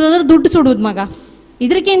ಪಟಾಕಿ ಸುಡೋದಂದ್ರೆ ದುಡ್ಡು ಸುಡುವುದು ಮಗ,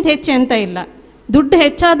 ಇದಕ್ಕಿಂತ ಹೆಚ್ಚು ಅಂತ ಇಲ್ಲ, ದುಡ್ಡು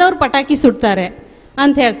ಹೆಚ್ಚಾದವ್ರು ಪಟಾಕಿ ಸುಡ್ತಾರೆ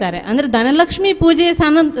ಅಂತ ಹೇಳ್ತಾರೆ. ಅಂದರೆ ಧನಲಕ್ಷ್ಮಿ ಪೂಜೆಯ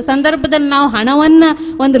ಸಂದರ್ಭದಲ್ಲಿ ನಾವು ಹಣವನ್ನು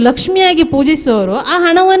ಒಂದು ಲಕ್ಷ್ಮಿಯಾಗಿ ಪೂಜಿಸುವವರು ಆ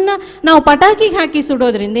ಹಣವನ್ನು ನಾವು ಪಟಾಕಿಗೆ ಹಾಕಿ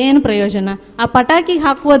ಸುಡೋದ್ರಿಂದ ಏನು ಪ್ರಯೋಜನ? ಆ ಪಟಾಕಿಗೆ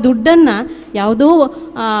ಹಾಕುವ ದುಡ್ಡನ್ನು ಯಾವುದೋ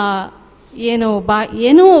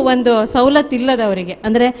ಏನೂ ಒಂದು ಸವಲತ್ತಿಲ್ಲದವರಿಗೆ,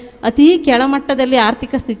 ಅಂದರೆ ಅತಿ ಕೆಳಮಟ್ಟದಲ್ಲಿ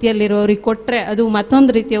ಆರ್ಥಿಕ ಸ್ಥಿತಿಯಲ್ಲಿರೋರಿಗೆ ಕೊಟ್ಟರೆ ಅದು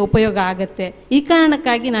ಮತ್ತೊಂದು ರೀತಿಯ ಉಪಯೋಗ ಆಗುತ್ತೆ. ಈ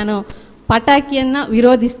ಕಾರಣಕ್ಕಾಗಿ ನಾನು ಪಟಾಕಿಯನ್ನು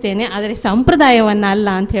ವಿರೋಧಿಸ್ತೇನೆ, ಆದರೆ ಸಂಪ್ರದಾಯವನ್ನು ಅಲ್ಲ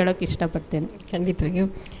ಅಂತ ಹೇಳೋಕೆ ಇಷ್ಟಪಡ್ತೇನೆ. ಖಂಡಿತವಾಗಿಯೂ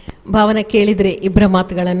ಭಾವನ ಕೇಳಿದರೆ ಇಬ್ಬರ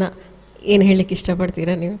ಮಾತುಗಳನ್ನು ಏನು ಹೇಳಲಿಕ್ಕೆ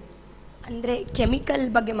ಇಷ್ಟಪಡ್ತೀರಾ ನೀವು? ಅಂದರೆ ಕೆಮಿಕಲ್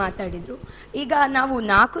ಬಗ್ಗೆ ಮಾತಾಡಿದರು. ಈಗ ನಾವು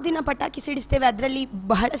 4 ದಿನ ಪಟಾಕಿ ಸಿಡಿಸ್ತೇವೆ, ಅದರಲ್ಲಿ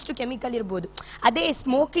ಬಹಳಷ್ಟು ಕೆಮಿಕಲ್ ಇರ್ಬೋದು. ಅದೇ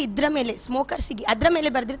ಸ್ಮೋಕ್ ಇದರ ಮೇಲೆ, ಸ್ಮೋಕರ್ಸಿಗೆ ಅದರ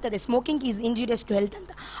ಮೇಲೆ ಬರೆದಿರ್ತದೆ smoking is injurious to health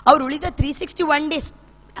ಅಂತ. ಅವ್ರು ಉಳಿದ 361 ಡೇಸ್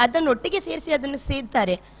ಅದನ್ನು ಒಟ್ಟಿಗೆ ಸೇರಿಸಿ ಅದನ್ನು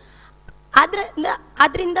ಸೇರ್ತಾರೆ.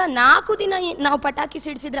 ಅದರಿಂದ 4 ದಿನ ನಾವು ಪಟಾಕಿ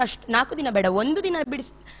ಸಿಡಿಸಿದ್ರೆ ಅಷ್ಟು, 4 ದಿನ ಬೇಡ, 1 ದಿನ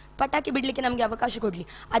ಪಟಾಕಿ ಬಿಡಲಿಕ್ಕೆ ನಮಗೆ ಅವಕಾಶ ಕೊಡಲಿ.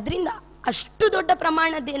 ಅದರಿಂದ ಅಷ್ಟು ದೊಡ್ಡ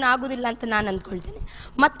ಪ್ರಮಾಣದ್ದೇನಾಗುವುದಿಲ್ಲ ಅಂತ ನಾನು ಅಂದ್ಕೊಳ್ತೇನೆ.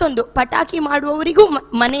 ಮತ್ತೊಂದು, ಪಟಾಕಿ ಮಾಡುವವರಿಗೂ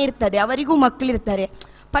ಮನೆ ಇರ್ತದೆ, ಅವರಿಗೂ ಮಕ್ಕಳಿರ್ತಾರೆ.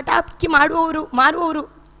 ಪಟಾಕಿ ಮಾರುವವರು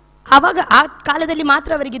ಆವಾಗ ಆ ಕಾಲದಲ್ಲಿ ಮಾತ್ರ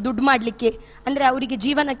ಅವರಿಗೆ ದುಡ್ಡು ಮಾಡಲಿಕ್ಕೆ, ಅಂದ್ರೆ ಅವರಿಗೆ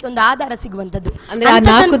ಜೀವನಕ್ಕೆ ಒಂದು ಆಧಾರ ಸಿಗುವಂತದ್ದು. ಅಂದ್ರೆ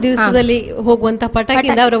 4 ದಿವಸದಲ್ಲಿ ಹೋಗುವಂತ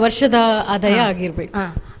ಪಟಾಕಿ ಅವರ ವರ್ಷದ ಆದಾಯ ಆಗಿರ್ಬೇಕು.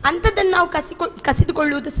 ಅಂಥದ್ದನ್ನು ನಾವು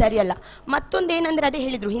ಕಸಿದುಕೊಳ್ಳುವುದು ಸರಿಯಲ್ಲ. ಮತ್ತೊಂದೇನಂದ್ರೆ, ಅದೇ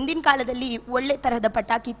ಹೇಳಿದ್ರು ಹಿಂದಿನ ಕಾಲದಲ್ಲಿ ಒಳ್ಳೆ ತರಹದ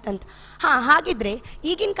ಪಟಾಕಿ ಇತ್ತಂತ. ಹಾಗಿದ್ರೆ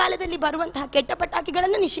ಈಗಿನ ಕಾಲದಲ್ಲಿ ಬರುವಂತಹ ಕೆಟ್ಟ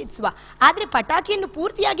ಪಟಾಕಿಗಳನ್ನು ನಿಷೇಧಿಸುವ, ಆದ್ರೆ ಪಟಾಕಿಯನ್ನು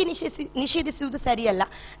ಪೂರ್ತಿಯಾಗಿ ನಿಷೇಧಿಸುವುದು ಸರಿಯಲ್ಲ.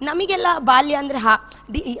 ನಮಗೆಲ್ಲ ಬಾಲ್ಯ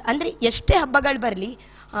ಅಂದ್ರೆ ಎಷ್ಟೇ ಹಬ್ಬಗಳು ಬರಲಿ,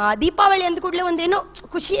 ದೀಪಾವಳಿ ಅಂದ ಕೂಡಲೇ ಒಂದೇನೋ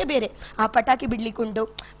ಖುಷಿಯೇ ಬೇರೆ, ಆ ಪಟಾಕಿ ಬಿಡ್ಲಿಕ್ಕುಂಟು.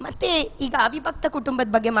 ಮತ್ತೆ ಈಗ ಅವಿಭಕ್ತ ಕುಟುಂಬದ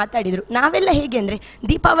ಬಗ್ಗೆ ಮಾತಾಡಿದ್ರು. ನಾವೆಲ್ಲ ಹೇಗೆ ಅಂದರೆ,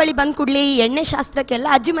 ದೀಪಾವಳಿ ಬಂದ ಕೂಡಲೇ ಈ ಎಣ್ಣೆ ಶಾಸ್ತ್ರಕ್ಕೆಲ್ಲ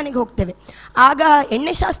ಅಜ್ಜಿ ಮನೆಗೆ ಹೋಗ್ತೇವೆ. ಆಗ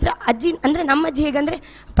ಎಣ್ಣೆ ಶಾಸ್ತ್ರ ಅಜ್ಜಿ ಅಂದರೆ ನಮ್ಮ ಅಜ್ಜಿ ಹೇಗಂದರೆ,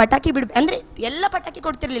 ಪಟಾಕಿ ಅಂದರೆ ಎಲ್ಲ ಪಟಾಕಿ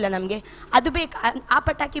ಕೊಡ್ತಿರ್ಲಿಲ್ಲ ನಮಗೆ. ಅದು ಆ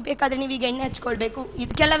ಪಟಾಕಿ ಬೇಕಾದರೆ ನೀವೀಗ ಎಣ್ಣೆ ಹಚ್ಕೊಳ್ಬೇಕು,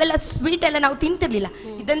 ಇದು ಕೆಲವೆಲ್ಲ ಸ್ವೀಟ್ ಎಲ್ಲ ನಾವು ತಿಂತಿರ್ಲಿಲ್ಲ,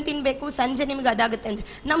 ಇದನ್ನು ತಿನ್ನಬೇಕು, ಸಂಜೆ ನಿಮ್ಗೆ ಅದಾಗುತ್ತೆ ಅಂದರೆ.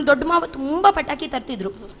 ನಮ್ಮ ದೊಡ್ಡ ಮಾವ ತುಂಬ ಪಟಾಕಿ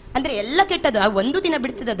ತರ್ತಿದ್ರು. ಅಂದರೆ ಎಲ್ಲ ಕೆಟ್ಟದ್ದು, 1 ದಿನ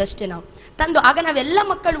ಬಿಡ್ತಿದ್ದದಷ್ಟೇ ನಾವು ತಂದು. ಆಗ ನಾವೆಲ್ಲ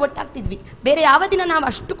ಮಕ್ಕಳು ಒಟ್ಟಾಗ್ತಿದ್ವಿ. ಬೇರೆ ಯಾವ ದಿನ ನಾವು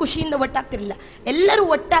ಅಷ್ಟು ಖುಷಿಯಿಂದ ಒಟ್ಟಾಗ್ತಿರ್ಲಿಲ್ಲ. ಎಲ್ಲರೂ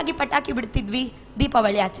ಒಟ್ಟಾಗಿ ಪಟಾಕಿ ಬಿಡ್ತಿದ್ವಿ,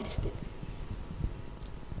 ದೀಪಾವಳಿ ಆಚರಿಸ್ತಿದ್ವಿ.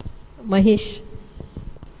 ಮಹೇಶ್,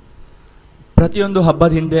 ಪ್ರತಿಯೊಂದು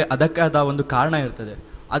ಹಬ್ಬದ ಹಿಂದೆ ಅದಕ್ಕಾದ ಒಂದು ಕಾರಣ ಇರ್ತದೆ.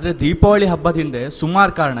 ಆದರೆ ದೀಪಾವಳಿ ಹಬ್ಬದ ಹಿಂದೆ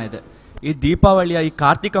ಸುಮಾರು ಕಾರಣ ಇದೆ. ಈ ದೀಪಾವಳಿಯ ಈ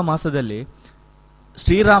ಕಾರ್ತಿಕ ಮಾಸದಲ್ಲಿ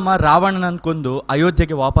ಶ್ರೀರಾಮ ರಾವಣನನ್ನು ಕೊಂದು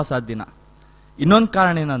ಅಯೋಧ್ಯೆಗೆ ವಾಪಸ್ಸಾದ ದಿನ. ಇನ್ನೊಂದು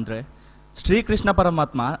ಕಾರಣ ಏನಂದರೆ, ಶ್ರೀಕೃಷ್ಣ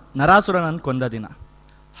ಪರಮಾತ್ಮ ನರಾಸುರನನ್ನು ಕೊಂದ ದಿನ.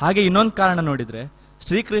 ಹಾಗೆ ಇನ್ನೊಂದು ಕಾರಣ ನೋಡಿದರೆ,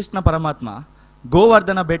 ಶ್ರೀಕೃಷ್ಣ ಪರಮಾತ್ಮ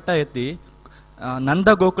ಗೋವರ್ಧನ ಬೆಟ್ಟ ಎತ್ತಿ ನಂದ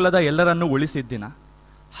ಗೋಕುಲದ ಎಲ್ಲರನ್ನೂ ಉಳಿಸಿದ ದಿನ.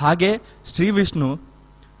 ಹಾಗೆ ಶ್ರೀ ವಿಷ್ಣು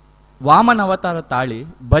ವಾಮನ ಅವತಾರ ತಾಳಿ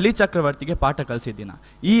ಬಲಿ ಚಕ್ರವರ್ತಿಗೆ ಪಾಠ ಕಲಿಸಿದ ದಿನ.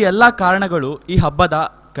 ಈ ಎಲ್ಲ ಕಾರಣಗಳು ಈ ಹಬ್ಬದ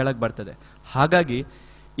ಕೆಳಗೆ ಬರ್ತದೆ. ಹಾಗಾಗಿ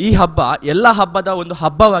ಈ ಹಬ್ಬ ಎಲ್ಲ ಹಬ್ಬದ ಒಂದು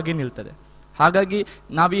ಹಬ್ಬವಾಗಿ ನಿಲ್ತದೆ. ಹಾಗಾಗಿ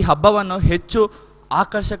ನಾವು ಈ ಹಬ್ಬವನ್ನು ಹೆಚ್ಚು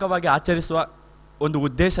ಆಕರ್ಷಕವಾಗಿ ಆಚರಿಸುವ ಒಂದು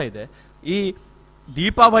ಉದ್ದೇಶ ಇದೆ. ಈ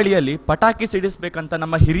ದೀಪಾವಳಿಯಲ್ಲಿ ಪಟಾಕಿ ಸಿಡಿಸ್ಬೇಕಂತ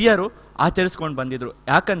ನಮ್ಮ ಹಿರಿಯರು ಆಚರಿಸ್ಕೊಂಡು ಬಂದಿದ್ರು.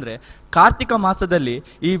 ಯಾಕಂದರೆ ಕಾರ್ತಿಕ ಮಾಸದಲ್ಲಿ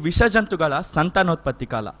ಈ ವಿಷಜಂತುಗಳ ಸಂತಾನೋತ್ಪತ್ತಿ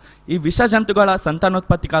ಕಾಲ. ಈ ವಿಷಜಂತುಗಳ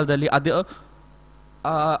ಸಂತಾನೋತ್ಪತ್ತಿ ಕಾಲದಲ್ಲಿ ಅದು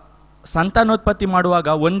ಸಂತಾನೋತ್ಪತ್ತಿ ಮಾಡುವಾಗ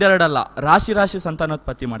ಒಂದೆರಡಲ್ಲ, ರಾಶಿ ರಾಶಿ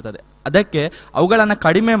ಸಂತಾನೋತ್ಪತ್ತಿ ಮಾಡ್ತದೆ. ಅದಕ್ಕೆ ಅವುಗಳನ್ನು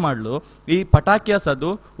ಕಡಿಮೆ ಮಾಡಲು ಈ ಪಟಾಕಿ ಹಸೋದು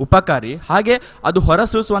ಉಪಕಾರಿ. ಹಾಗೆ ಅದು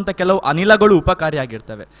ಹೊರಸೂಸುವಂಥ ಕೆಲವು ಅನಿಲಗಳು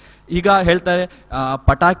ಉಪಕಾರಿಯಾಗಿರ್ತವೆ. ಈಗ ಹೇಳ್ತಾರೆ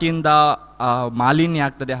ಪಟಾಕಿಯಿಂದ ಮಾಲಿನ್ಯ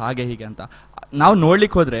ಆಗ್ತದೆ ಹಾಗೆ ಹೀಗೆ ಅಂತ. ನಾವು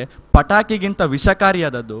ನೋಡ್ಲಿಕ್ಕೆ ಹೋದರೆ ಪಟಾಕಿಗಿಂತ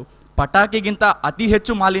ವಿಷಕಾರಿಯಾದದ್ದು, ಪಟಾಕಿಗಿಂತ ಅತಿ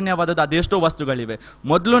ಹೆಚ್ಚು ಮಾಲಿನ್ಯವಾದದ್ದು ಅದೆಷ್ಟೋ ವಸ್ತುಗಳಿವೆ.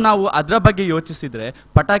 ಮೊದಲು ನಾವು ಅದರ ಬಗ್ಗೆ ಯೋಚಿಸಿದರೆ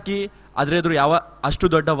ಪಟಾಕಿ ಅದರ ಎದುರು ಯಾವ ಅಷ್ಟು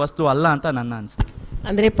ದೊಡ್ಡ ವಸ್ತು ಅಲ್ಲ ಅಂತ ನನ್ನ ಅನಿಸಿಕೆ.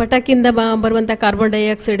 ಅಂದರೆ ಪಟಾಕಿಯಿಂದ ಬರುವಂಥ ಕಾರ್ಬನ್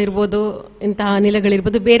ಡೈಆಕ್ಸೈಡ್ ಇರ್ಬೋದು, ಇಂತಹ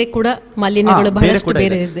ಅನಿಲಗಳಿರ್ಬೋದು, ಬೇರೆ ಕೂಡ ಮಾಲಿನ್ಯಗಳು ಬಹಳಷ್ಟು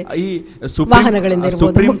ಬೇರೆ ಇದೆ. ಈ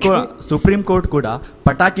ಸುಪ್ರೀಂ ಕೋರ್ಟ್ ಕೂಡ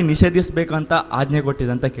ಪಟಾಕಿ ನಿಷೇಧಿಸಬೇಕಂತ ಆಜ್ಞೆ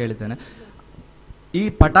ಕೊಟ್ಟಿದೆ ಅಂತ ಕೇಳಿದ್ದೇನೆ. ಈ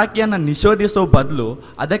ಪಟಾಕಿಯನ್ನು ನಿಷೇಧಿಸೋ ಬದಲು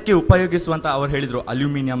ಅದಕ್ಕೆ ಉಪಯೋಗಿಸುವಂಥ ಅವ್ರು ಹೇಳಿದರು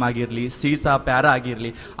ಅಲ್ಯೂಮಿನಿಯಂ ಆಗಿರಲಿ, ಸೀಸಾ, ಪ್ಯಾರಾ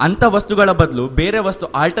ಆಗಿರಲಿ, ಅಂಥ ವಸ್ತುಗಳ ಬದಲು ಬೇರೆ ವಸ್ತು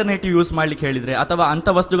ಆಲ್ಟರ್ನೇಟಿವ್ ಯೂಸ್ ಮಾಡಲಿಕ್ಕೆ ಹೇಳಿದರೆ, ಅಥವಾ ಅಂಥ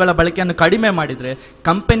ವಸ್ತುಗಳ ಬಳಕೆಯನ್ನು ಕಡಿಮೆ ಮಾಡಿದರೆ,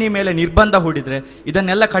 ಕಂಪನಿ ಮೇಲೆ ನಿರ್ಬಂಧ ಹೂಡಿದರೆ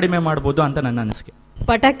ಇದನ್ನೆಲ್ಲ ಕಡಿಮೆ ಮಾಡ್ಬೋದು ಅಂತ ನನ್ನ ಅನಿಸಿಕೆ.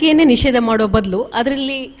 ಪಟಾಕಿಯನ್ನೇ ನಿಷೇಧ ಮಾಡೋ ಬದಲು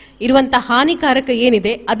ಅದರಲ್ಲಿ ಇರುವಂತಹ ಹಾನಿಕಾರಕ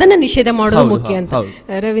ಏನಿದೆ ಅದನ್ನು ನಿಷೇಧ ಮಾಡೋದು ಮುಖ್ಯ ಅಂತ.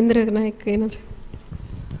 ರವೀಂದ್ರ ನಾಯಕ್ ಏನಾದ್ರು?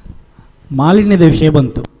 ಮಾಲಿನ್ಯದ ವಿಷಯ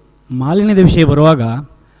ಬಂತು. ಮಾಲಿನ್ಯದ ವಿಷಯ ಬರುವಾಗ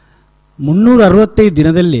 365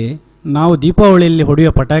 ದಿನದಲ್ಲಿ ನಾವು ದೀಪಾವಳಿಯಲ್ಲಿ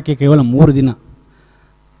ಹೊಡೆಯುವ ಪಟಾಕಿ ಕೇವಲ 3 ದಿನ.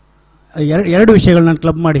 ಎರಡು ವಿಷಯಗಳು ನಾನು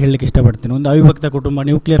ಕ್ಲಬ್ ಮಾಡಿ ಹೇಳಲಿಕ್ಕೆ ಇಷ್ಟಪಡ್ತೀನಿ. ಒಂದು ಅವಿಭಕ್ತ ಕುಟುಂಬ,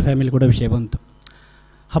 ನ್ಯೂಕ್ಲಿಯರ್ ಫ್ಯಾಮಿಲಿ ಕೂಡ ವಿಷಯ ಬಂತು.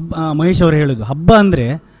 ಹಬ್ಬ ಮಹೇಶ್ ಅವರು ಹೇಳೋದು, ಹಬ್ಬ ಅಂದರೆ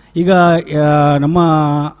ಈಗ ನಮ್ಮ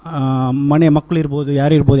ಮನೆ ಮಕ್ಕಳು ಇರ್ಬೋದು,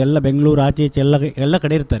 ಯಾರಿರ್ಬೋದು, ಎಲ್ಲ ಬೆಂಗಳೂರು ಆಚೆ ಈಚೆ ಎಲ್ಲ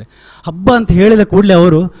ಕಡೆ ಇರ್ತಾರೆ. ಹಬ್ಬ ಅಂತ ಹೇಳಿದ ಕೂಡಲೇ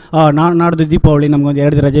ಅವರು ನಾಡ್ದು ದೀಪಾವಳಿ, ನಮಗೊಂದು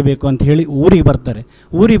 2 ದಿನ ರಜೆ ಬೇಕು ಅಂತ ಹೇಳಿ ಊರಿಗೆ ಬರ್ತಾರೆ.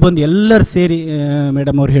 ಊರಿಗೆ ಬಂದು ಎಲ್ಲರೂ ಸೇರಿ,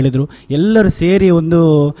 ಮೇಡಮ್ ಅವರು ಹೇಳಿದರು, ಎಲ್ಲರೂ ಸೇರಿ ಒಂದು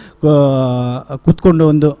ಕೂತ್ಕೊಂಡು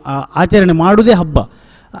ಒಂದು ಆಚರಣೆ ಮಾಡುವುದೇ ಹಬ್ಬ.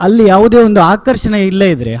 ಅಲ್ಲಿ ಯಾವುದೇ ಒಂದು ಆಕರ್ಷಣೆ ಇಲ್ಲ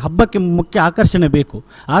ಇದ್ದರೆ, ಹಬ್ಬಕ್ಕೆ ಮುಖ್ಯ ಆಕರ್ಷಣೆ ಬೇಕು.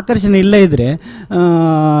 ಆಕರ್ಷಣೆ ಇಲ್ಲ ಇದ್ದರೆ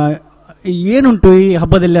ಏನುಂಟು ಈ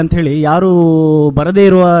ಹಬ್ಬದಲ್ಲಿ ಅಂಥೇಳಿ ಯಾರೂ ಬರದೇ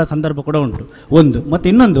ಇರುವ ಸಂದರ್ಭ ಕೂಡ ಉಂಟು ಒಂದು. ಮತ್ತು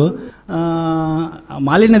ಇನ್ನೊಂದು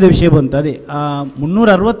ಮಾಲಿನ್ಯದ ವಿಷಯ ಬಂತು. ಅದೇ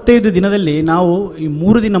 365 ದಿನದಲ್ಲಿ ನಾವು ಈ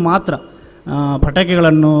 3 ದಿನ ಮಾತ್ರ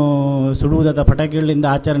ಪಟಾಕಿಗಳನ್ನು ಸುಡುವುದು ಅಥವಾ ಪಟಾಕಿಗಳಿಂದ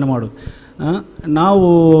ಆಚರಣೆ ಮಾಡೋದು. ನಾವು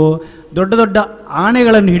ದೊಡ್ಡ ದೊಡ್ಡ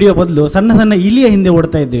ಆನೆಗಳನ್ನು ಹಿಡಿಯೋ ಬದಲು ಸಣ್ಣ ಸಣ್ಣ ಇಲಿಯ ಹಿಂದೆ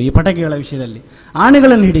ಓಡ್ತಾ ಇದ್ದೇವೆ ಈ ಪಟಾಕಿಗಳ ವಿಷಯದಲ್ಲಿ.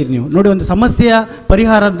 ಆನೆಗಳನ್ನು ಹಿಡೀರಿ ನೀವು ನೋಡಿ. ಒಂದು ಸಮಸ್ಯೆಯ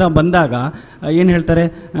ಪರಿಹಾರ ಅಂತ ಬಂದಾಗ ಏನು ಹೇಳ್ತಾರೆ,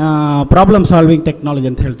 ಪ್ರಾಬ್ಲಮ್ ಸಾಲ್ವಿಂಗ್ ಟೆಕ್ನಾಲಜಿ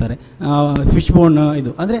ಅಂತ ಹೇಳ್ತಾರೆ. ಫಿಶ್ ಬೋನ್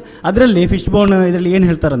ಇದು ಅಂದರೆ ಅದರಲ್ಲಿ ಫಿಶ್ ಬೋನ್ ಇದರಲ್ಲಿ ಏನು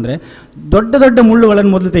ಹೇಳ್ತಾರೆ ಅಂದರೆ, ದೊಡ್ಡ ದೊಡ್ಡ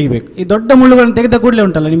ಮುಳ್ಳುಗಳನ್ನು ಮೊದಲು ತೆಗಿಬೇಕು. ಈ ದೊಡ್ಡ ಮುಳ್ಳುಗಳನ್ನು ತೆಗೆದ ಕೂಡಲೇ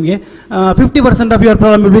ಉಂಟಲ್ಲ ನಿಮಗೆ 50% of your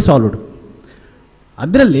problem will be solved.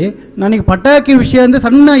 ಅದರಲ್ಲಿ ನನಗೆ ಪಟಾಕಿ ವಿಷಯ ಅಂದರೆ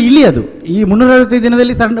ಸಣ್ಣ ಇಲಿ, ಅದು ಈ 365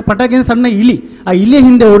 ದಿನದಲ್ಲಿ ಪಟಾಕಿ ಅಂದರೆ ಸಣ್ಣ ಇಲಿ. ಆ ಇಲಿಯ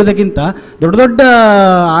ಹಿಂದೆ ಓಡೋದಕ್ಕಿಂತ ದೊಡ್ಡ ದೊಡ್ಡ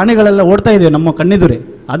ಆನೆಗಳೆಲ್ಲ ಓಡ್ತಾ ಇದ್ದೇವೆ ನಮ್ಮ ಕಣ್ಣೆದುರೇ.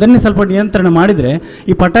 ಅದನ್ನೇ ಸ್ವಲ್ಪ ನಿಯಂತ್ರಣ ಮಾಡಿದರೆ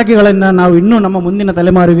ಈ ಪಟಾಕಿಗಳನ್ನು ನಾವು ಇನ್ನೂ ನಮ್ಮ ಮುಂದಿನ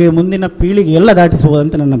ತಲೆಮಾರಿಗೆ, ಮುಂದಿನ ಪೀಳಿಗೆ ಎಲ್ಲ ದಾಟಿಸಬಹುದು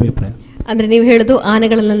ಅಂತ ನನ್ನ ಅಭಿಪ್ರಾಯ. ಅಂದರೆ ನೀವು ಹೇಳೋದು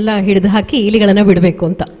ಆನೆಗಳನ್ನೆಲ್ಲ ಹಿಡಿದು ಹಾಕಿ ಇಲಿಗಳನ್ನು ಬಿಡಬೇಕು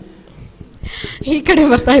ಅಂತ. ಈ ಕಡೆ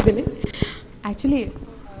ಬರ್ತಾ ಇದ್ದೀನಿ. ಆ್ಯಕ್ಚುಲಿ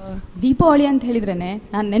ದೀಪಾವಳಿ ಅಂತ ಹೇಳಿದ್ರೇ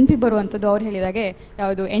ನಾನು ನೆನಪಿಗೆ ಬರುವಂಥದ್ದು ಅವ್ರು ಹೇಳಿದಾಗೆ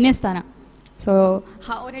ಯಾವುದು ಎಣ್ಣೆ ಸ್ನಾನ. ಸೊ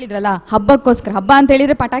ಅವ್ರು ಹೇಳಿದ್ರಲ್ಲ ಹಬ್ಬಕ್ಕೋಸ್ಕರ, ಹಬ್ಬ ಅಂತ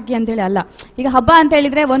ಹೇಳಿದರೆ ಪಟಾಕಿ ಅಂತೇಳಿ ಅಲ್ಲ. ಈಗ ಹಬ್ಬ ಅಂತ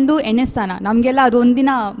ಹೇಳಿದರೆ ಒಂದು ಎಣ್ಣೆ ಸ್ನಾನ, ನಮಗೆಲ್ಲ ಅದು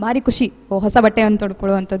ಒಂದಿನ ಭಾರಿ ಖುಷಿ. ಹೊಸ ಬಟ್ಟೆಯನ್ನು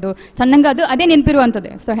ತೊಡ್ಕೊಳ್ಳುವಂಥದ್ದು, ಸಣ್ಣಂಗೆ ಅದೇ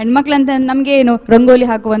ನೆನಪಿರುವಂಥದ್ದು. ಸೊ ಹೆಣ್ಮಕ್ಳಂತ ನಮಗೆ ಏನು ರಂಗೋಲಿ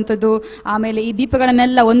ಹಾಕುವಂಥದ್ದು, ಆಮೇಲೆ ಈ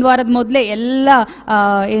ದೀಪಗಳನ್ನೆಲ್ಲ 1 ವಾರದ ಮೊದಲೇ ಎಲ್ಲ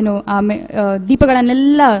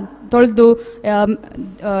ದೀಪಗಳನ್ನೆಲ್ಲ ತೊಳೆದು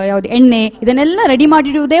ಯಾವುದು ಎಣ್ಣೆ ಇದನ್ನೆಲ್ಲ ರೆಡಿ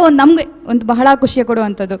ಮಾಡಿಡುವುದೇ ನಮಗೆ ಒಂದು ಬಹಳ ಖುಷಿಯ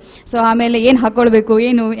ಕೊಡುವಂಥದ್ದು. ಸೊ ಆಮೇಲೆ ಏನು ಹಾಕ್ಕೊಳ್ಬೇಕು,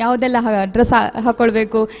 ಏನು ಯಾವುದೆಲ್ಲ ಡ್ರೆಸ್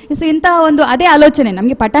ಹಾಕ್ಕೊಳ್ಬೇಕು, ಸೊ ಇಂಥ ಒಂದು ಅದೇ ಆಲೋಚನೆ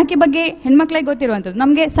ನಮಗೆ ಪಟಾಕಿ ಬಗ್ಗೆ ಹೆಣ್ಮಕ್ಳಿಗೆ ಗೊತ್ತಿರುವಂಥದ್ದು.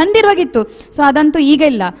 ನಮಗೆ ಸಣ್ಣದಿರುವಾಗಿತ್ತು, ಸೊ ಅದಂತೂ ಈಗ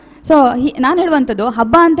ಇಲ್ಲ. ಸೊ ನಾನು ಹೇಳುವಂಥದ್ದು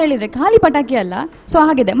ಹಬ್ಬ ಅಂತ ಹೇಳಿದರೆ ಖಾಲಿ ಪಟಾಕಿ ಅಲ್ಲ. ಸೊ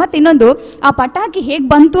ಹಾಗಿದೆ. ಮತ್ತು ಇನ್ನೊಂದು ಆ ಪಟಾಕಿ ಹೇಗೆ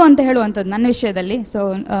ಬಂತು ಅಂತ ಹೇಳುವಂಥದ್ದು ನನ್ನ ವಿಷಯದಲ್ಲಿ. ಸೊ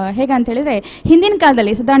ಹೇಗೆ ಅಂತ ಹೇಳಿದರೆ, ಹಿಂದಿನ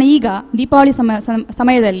ಕಾಲದಲ್ಲಿ ಸಾಧಾರಣ ಈಗ ದೀಪಾವಳಿ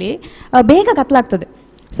ಸಮಯದಲ್ಲಿ ಬೇಗ ಕತ್ಲಾಗ್ತದೆ.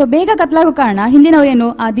 ಸೊ ಬೇಗ ಕತ್ಲಾಗೋ ಕಾರಣ ಹಿಂದಿನವರೇನು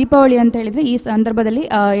ಆ ದೀಪಾವಳಿ ಅಂತ ಹೇಳಿದರೆ ಈ ಸಂದರ್ಭದಲ್ಲಿ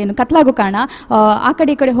ಏನು ಕತ್ಲಾಗೋ ಕಾರಣ ಆ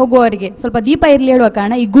ಕಡೆ ಈ ಕಡೆ ಹೋಗುವವರಿಗೆ ಸ್ವಲ್ಪ ದೀಪ ಇರಲಿ ಹೇಳುವ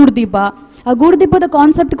ಕಾರಣ ಈ ಗೂಡು ದೀಪ, ಆ ಗೂಡು ದೀಪದ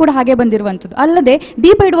ಕಾನ್ಸೆಪ್ಟ್ ಕೂಡ ಹಾಗೆ ಬಂದಿರುವಂಥದ್ದು. ಅಲ್ಲದೆ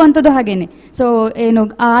ದೀಪ ಇಡುವಂಥದ್ದು ಹಾಗೇನೆ. ಸೊ ಏನು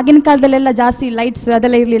ಆಗಿನ ಕಾಲದಲ್ಲೆಲ್ಲ ಜಾಸ್ತಿ ಲೈಟ್ಸ್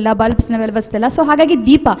ಅದೆಲ್ಲ ಇರಲಿಲ್ಲ, ಬಲ್ಬ್ಸ್ನ ವ್ಯವಸ್ಥೆ ಇಲ್ಲ. ಸೊ ಹಾಗಾಗಿ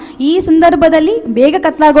ದೀಪ ಈ ಸಂದರ್ಭದಲ್ಲಿ ಬೇಗ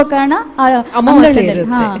ಕತ್ಲಾಗೋ ಕಾರಣ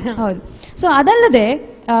ಹೌದು. ಸೊ ಅದಲ್ಲದೆ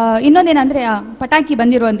ಇನ್ನೊಂದೇನಂದರೆ ಪಟಾಕಿ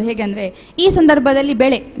ಬಂದಿರುವಂಥ ಹೇಗೆ ಅಂದರೆ ಈ ಸಂದರ್ಭದಲ್ಲಿ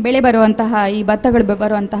ಬೆಳೆ ಬರುವಂತಹ ಈ ಭತ್ತಗಳು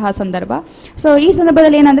ಬರುವಂತಹ ಸಂದರ್ಭ. ಸೊ ಈ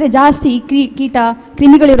ಸಂದರ್ಭದಲ್ಲಿ ಏನಂದರೆ ಜಾಸ್ತಿ ಕೀಟ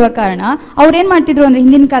ಕ್ರಿಮಿಗಳಿರುವ ಕಾರಣ ಅವ್ರು ಏನು ಮಾಡ್ತಿದ್ರು ಅಂದರೆ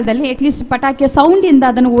ಹಿಂದಿನ ಕಾಲದಲ್ಲಿ ಅಟ್ಲೀಸ್ಟ್ ಪಟಾಕಿಯ ಸೌಂಡಿಂದ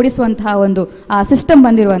ಅದನ್ನು ಓಡಿಸುವಂತಹ ಒಂದು ಸಿಸ್ಟಮ್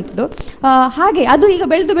ಬಂದಿರುವಂಥದ್ದು. ಹಾಗೆ ಅದು ಈಗ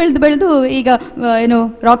ಬೆಳೆದು ಈಗ ಏನು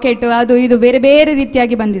ರಾಕೆಟ್ ಅದು ಇದು ಬೇರೆ ಬೇರೆ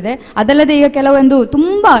ರೀತಿಯಾಗಿ ಬಂದಿದೆ. ಅದಲ್ಲದೆ ಈಗ ಕೆಲವೊಂದು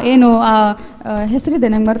ತುಂಬ ಏನು ಹೆಸರಿದೆ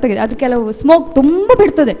ನಂಗೆ ಮರ್ತೋಗಿದೆ, ಅದು ಕೆಲವು ಸ್ಮೋಕ್ ತುಂಬ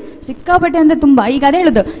ಬಿಡ್ತದೆ ಸಿಕ್ಕಾಪಟ್ಟೆ ಅಂದರೆ ತುಂಬ. ಈಗ ಅದೇ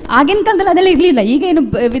ಹೇಳೋದು ಆಗಿನ ಕಾಲದಲ್ಲಿ ಅದೆಲ್ಲ ಇರಲಿಲ್ಲ. ಈಗ ಏನು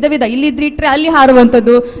ವಿಧ ಇಲ್ಲಿದ್ರೆ ಅಲ್ಲಿ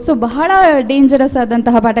ಹಾರುವಂಥದ್ದು. ಸೊ ಬಹಳ ಡೇಂಜರಸ್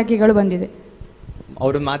ಆದಂತಹ ಪಟಾಕಿಗಳು ಬಂದಿದೆ.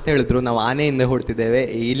 ಅವರು ಮಾತು ಹೇಳಿದ್ರು, ನಾವು ಆನೆಯಿಂದ ಓಡ್ತಿದ್ದೇವೆ,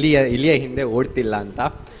 ಇಲಿಯ ಹಿಂದೆ ಓಡ್ತಿಲ್ಲ ಅಂತ.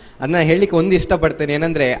 ಅದನ್ನ ಹೇಳಲಿಕ್ಕೆ ಒಂದು ಇಷ್ಟಪಡ್ತೇನೆ,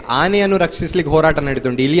 ಏನಂದರೆ ಆನೆಯನ್ನು ರಕ್ಷಿಸ್ಲಿಕ್ಕೆ ಹೋರಾಟ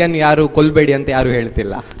ನಡೀತುಂಟು, ಇಲಿಯನ್ನು ಯಾರು ಕೊಲ್ಬೇಡಿ ಅಂತ ಯಾರು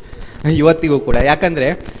ಹೇಳ್ತಿಲ್ಲ ಇವತ್ತಿಗೂ ಕೂಡ. ಯಾಕಂದರೆ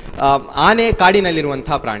ಆನೆ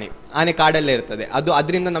ಕಾಡಿನಲ್ಲಿರುವಂತಹ ಪ್ರಾಣಿ, ಆನೆ ಕಾಡಲ್ಲೇ ಇರ್ತದೆ,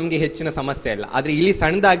 ಅದರಿಂದ ನಮಗೆ ಹೆಚ್ಚಿನ ಸಮಸ್ಯೆ ಇಲ್ಲ. ಆದರೆ ಇಲ್ಲಿ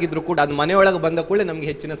ಸಣ್ಣದಾಗಿದ್ರು ಕೂಡ ಅದು ಮನೆಯೊಳಗೆ ಬಂದ ಕೂಡಲೇ ನಮಗೆ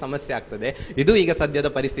ಹೆಚ್ಚಿನ ಸಮಸ್ಯೆ ಆಗ್ತದೆ. ಇದು ಈಗ ಸದ್ಯದ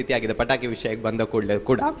ಪರಿಸ್ಥಿತಿ ಆಗಿದೆ ಪಟಾಕಿ ವಿಷಯಕ್ಕೆ ಬಂದ ಕೂಡಲೇ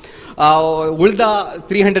ಕೂಡ. ಉಳಿದ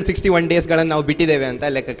 361 ಡೇಸ್ಗಳನ್ನು ನಾವು ಬಿಟ್ಟಿದ್ದೇವೆ ಅಂತ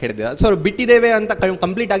ಲೆಕ್ಕಕ್ಕೆ ಹಿಡಿದಿದೆ. ಸೊ ಬಿಟ್ಟಿದ್ದೇವೆ ಅಂತ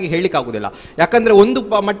ಕಂಪ್ಲೀಟ್ ಆಗಿ ಹೇಳಲಿಕ್ಕಾಗೋದಿಲ್ಲ, ಯಾಕಂದರೆ ಒಂದು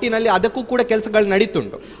ಮಟ್ಟಿನಲ್ಲಿ ಅದಕ್ಕೂ ಕೂಡ ಕೆಲಸಗಳು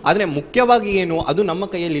ನಡೀತುಂಟು. ಆದರೆ ಮುಖ್ಯವಾಗಿ ಏನು, ಅದು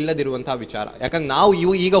ನಮ್ಮ ಕೈಯಲ್ಲಿ ಇಲ್ಲದಿರುವಂತಹ ವಿಚಾರ. ಯಾಕಂದ್ರೆ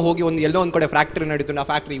ನಾವು ಈಗ ಹೋಗಿ ಎಲ್ಲೋ ಒಂದು ಕಡೆ ಫ್ಯಾಕ್ಟ್ರಿ ನಡೀತುಂಟು, ಆ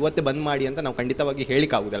ಫ್ಯಾಕ್ಟ್ರಿ ಇವತ್ತೇ ಬಂದ್ ಮಾಡಿ ಅಂತ ನಾವು ಖಂಡಿತವಾಗಿ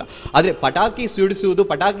ಹೇಳಿಕ್ಕಾಗೋದಿಲ್ಲ. ಆದರೆ ಪಟಾಕಿ ಸಿಡಿಸುವುದು,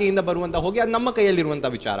 ಪಟಾಕಿಯಿಂದ ಬರುವಂತ ಹೋಗಿ ಅದು ನಮ್ಮ ಕೈಯಲ್ಲಿರುವಂಥ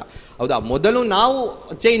ವಿಚಾರ. ಹೌದಾ, ಮೊದಲು ನಾವು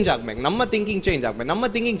ಚೇಂಜ್ ಆಗ್ಬೇಕು, ನಮ್ಮ ಥಿಂಕಿಂಗ್ ಚೇಂಜ್ ಆಗ್ಬೇಕು. ನಮ್ಮ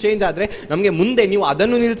ಥಿಂಕಿಂಗ್ ಚೇಂಜ್ ಆದರೆ ನಮಗೆ ಮುಂದೆ ನೀವು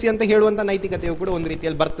ಅದನ್ನು ನಿಲ್ಲಿಸಿ ಅಂತ ಹೇಳುವಂಥ ನೈತಿಕತೆಯು ಕೂಡ ಒಂದು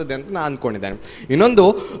ರೀತಿಯಲ್ಲಿ ಬರ್ತದೆ ಅಂತ ನಾನು ಅನ್ಕೊಂಡಿದ್ದೇನೆ. ಇನ್ನೊಂದು,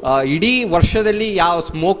 ಇಡೀ ವರ್ಷದಲ್ಲಿ ಯಾವ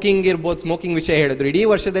ಸ್ಮೋಕಿಂಗ್ ಇರ್ಬೋದು, ಸ್ಮೋಕಿಂಗ್ ವಿಷಯ ಹೇಳಿದ್ರು, ಇಡೀ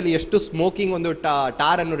ವರ್ಷದಲ್ಲಿ ಎಷ್ಟು ಸ್ಮೋಕಿಂಗ್ ಒಂದು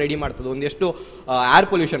ಟಾರನ್ನು ರೆಡಿ ಮಾಡ್ತದೋ, ಒಂದೆಷ್ಟು ಏರ್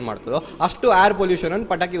ಪೊಲ್ಯೂಷನ್ ಮಾಡ್ತದೋ ಅಷ್ಟು ಏರ್ ಪೊಲ್ಯೂಷನ್ ಅನ್ನು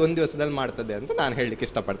ಪಟಾಕಿ ಒಂದು ದಿವಸದಲ್ಲಿ ಮಾಡ್ತದೆ ಅಂತ ನಾನು ಹೇಳಲಿಕ್ಕೆ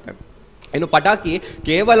ಇಷ್ಟಪಡ್ತೇನೆ. ಇನ್ನು ಪಟಾಕಿ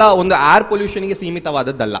ಕೇವಲ ಒಂದು ಏರ್ ಪೊಲ್ಯೂಷನ್ಗೆ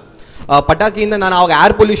ಸೀಮಿತವಾದದ್ದಲ್ಲ. ಪಟಾಕಿಯಿಂದ ನಾನು ಅವಾಗ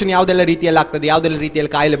ಏರ್ ಪೊಲ್ಯೂಷನ್ ಯಾವುದೆಲ್ಲ ರೀತಿಯಲ್ಲಿ ಆಗ್ತದೆ, ಯಾವುದೆಲ್ಲ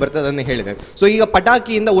ರೀತಿಯಲ್ಲಿ ಕಾಯಿಲೆ ಬರ್ತದೆ ಅದನ್ನು ಹೇಳಿದೆ. ಸೊ ಈಗ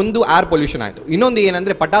ಪಟಾಕಿಯಿಂದ ಒಂದು ಏರ್ ಪೊಲ್ಯೂಷನ್ ಆಯಿತು. ಇನ್ನೊಂದು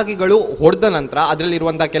ಏನಂದರೆ ಪಟಾಕಿಗಳು ಹೊಡೆದ ನಂತರ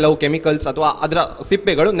ಅದರಲ್ಲಿರುವಂಥ ಕೆಲವು ಕೆಮಿಕಲ್ಸ್ ಅಥವಾ ಅದರ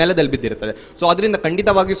ಸಿಪ್ಪೆಗಳು ನೆಲದಲ್ಲಿ ಬಿದ್ದಿರ್ತದೆ. ಸೊ ಅದರಿಂದ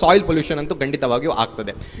ಖಂಡಿತವಾಗಿಯೂ ಸಾಯಿಲ್ ಪೊಲ್ಯೂಷನ್ ಅಂತೂ ಖಂಡಿತವಾಗಿಯೂ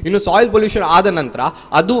ಆಗ್ತದೆ. ಇನ್ನು ಸಾಯಿಲ್ ಪೊಲ್ಯೂಷನ್ ಆದ ನಂತರ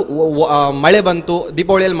ಅದು ಮಳೆ ಬಂತು,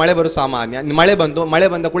 ದೀಪಾವಳಿಯಲ್ಲಿ ಮಳೆ ಬರೋ ಸಾಮಾನ್ಯ, ಮಳೆ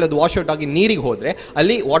ಬಂದ ಕೂಡ ಅದು ವಾಶ್ ಔಟ್ ಆಗಿ ನೀರಿಗೆ ಹೋದರೆ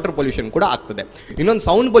ಅಲ್ಲಿ ವಾಟರ್ ಪೊಲ್ಯೂಷನ್ ಕೂಡ ಆಗ್ತದೆ. ಇನ್ನೊಂದು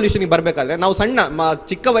ಸೌಂಡ್ ಪೊಲ್ಯೂಷನ್ಗೆ ಬರಬೇಕಾದ್ರೆ ನಾವು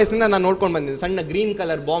ಚಿಕ್ಕ ವಯಸ್ಸಿನಿಂದ ನಾನು ನೋಡ್ಕೊಂಡು ಬಂದಿದ್ದೆ, ಸಣ್ಣ ಗ್ರೀನ್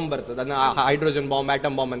ಕಲರ್ ಬಾಂಬ್ ಬರ್ತದೆ, ಅದನ್ನ ಹೈಡ್ರೋಜನ್ ಬಾಂಬ್,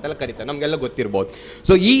 ಆಟಮ್ ಬಾಂಬ್ ಅಂತೆಲ್ಲ ಕರೀತಾರೆ, ನಮಗೆಲ್ಲ ಗೊತ್ತಿರ್ಬೋದು.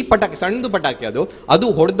 ಸೊ ಈ ಪಟಾಕಿ ಸಣ್ಣದು ಪಟಾಕಿ ಅದು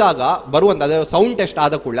ಹೊಡೆದಾಗ ಬರುವಂಥ ಸೌಂಡ್ ಟೆಸ್ಟ್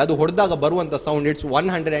ಆದ ಕೂಡಲೇ ಅದು ಹೊಡೆದಾಗ ಬರುವಂಥ ಸೌಂಡ್ ಇಟ್ಸ್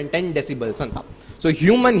 110 ಡೆಸಿಬಲ್ಸ್ ಅಂತ. So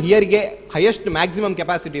human ಹಿಯರ್ಗೆ highest maximum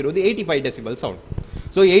capacity ಇರೋದು 85 ಡೆಸಿಬಲ್ ಸೌಂಡ್.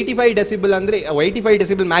 ಸೊ 85 ಡೆಸಿಬಲ್ ಅಂದರೆ 85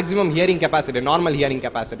 decibel maximum hearing capacity, normal hearing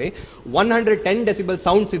capacity. 110 decibel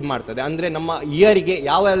sounds ಇದು ಮಾಡ್ತದೆ. ಅಂದರೆ ನಮ್ಮ ಇಯರಿಗೆ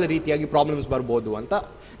ಯಾವ ರೀತಿಯಾಗಿ ಪ್ರಾಬ್ಲಮ್ಸ್ ಬರ್ಬೋದು ಅಂತ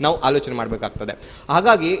ನಾವು ಆಲೋಚನೆ ಮಾಡಬೇಕಾಗ್ತದೆ.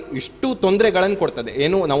 ಹಾಗಾಗಿ ಇಷ್ಟು ತೊಂದರೆಗಳನ್ನು ಕೊಡ್ತದೆ.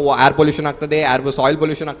 ಏನು ನಾವು ಏರ್ ಪೊಲ್ಯೂಷನ್ ಆಗ್ತದೆ, ಸಾಯಿಲ್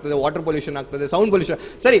ಪೊಲ್ಯೂಷನ್ ಆಗ್ತದೆ, ವಾಟರ್ ಪೊಲ್ಯೂಷನ್ ಆಗ್ತದೆ, ಸೌಂಡ್ ಪೊಲ್ಯೂಷನ್.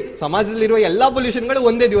 ಸರಿ, ಸಮಾಜದಲ್ಲಿರುವ ಎಲ್ಲ ಪೊಲ್ಯೂಷನ್ಗಳು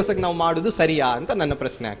ಒಂದೇ ದಿವಸಕ್ಕೆ ನಾವು ಮಾಡೋದು ಸರಿಯಾ ಅಂತ ನನ್ನ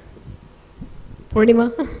ಪ್ರಶ್ನೆ ಆಗ್ತದೆ. ಪೂರ್ಣಿಮಾ,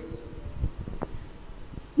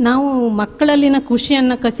 ನಾವು ಮಕ್ಕಳಲ್ಲಿನ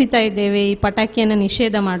ಖುಷಿಯನ್ನು ಕಸಿತಾ ಇದ್ದೇವೆ ಈ ಪಟಾಕಿಯನ್ನು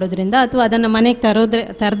ನಿಷೇಧ ಮಾಡೋದ್ರಿಂದ, ಅಥವಾ ಅದನ್ನು ಮನೆಗೆ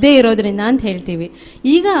ತರದೇ ಇರೋದ್ರಿಂದ ಅಂತ ಹೇಳ್ತೀವಿ.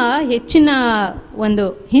 ಈಗ ಹೆಚ್ಚಿನ ಒಂದು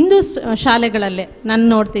ಹಿಂದೂ ಶಾಲೆಗಳಲ್ಲೇ ನಾನು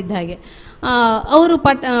ನೋಡ್ತಿದ್ದ ಹಾಗೆ ಅವರು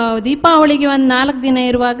ದೀಪಾವಳಿಗೆ ಒಂದು 4 ದಿನ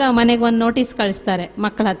ಇರುವಾಗ ಮನೆಗೆ ಒಂದು ನೋಟಿಸ್ ಕಳಿಸ್ತಾರೆ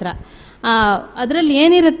ಮಕ್ಕಳ ಹತ್ರ. ಅದರಲ್ಲಿ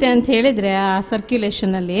ಏನಿರುತ್ತೆ ಅಂತ ಹೇಳಿದರೆ, ಆ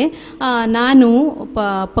ಸರ್ಕ್ಯುಲೇಷನಲ್ಲಿ ನಾನು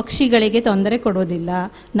ಪಕ್ಷಿಗಳಿಗೆ ತೊಂದರೆ ಕೊಡೋದಿಲ್ಲ,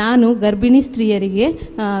 ನಾನು ಗರ್ಭಿಣಿ ಸ್ತ್ರೀಯರಿಗೆ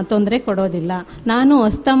ತೊಂದರೆ ಕೊಡೋದಿಲ್ಲ, ನಾನು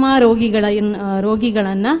ಅಸ್ತಮಾ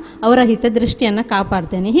ರೋಗಿಗಳನ್ನು ಅವರ ಹಿತದೃಷ್ಟಿಯನ್ನು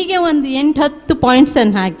ಕಾಪಾಡ್ತೇನೆ. ಹೀಗೆ ಒಂದು 8-10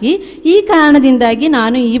 ಪಾಯಿಂಟ್ಸನ್ನು ಹಾಕಿ, ಈ ಕಾರಣದಿಂದಾಗಿ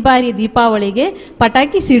ನಾನು ಈ ಬಾರಿ ದೀಪಾವಳಿಗೆ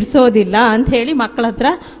ಪಟಾಕಿ ಸಿಡಿಸೋದಿಲ್ಲ ಅಂತ ಹೇಳಿ ಮಕ್ಕಳ ಹತ್ರ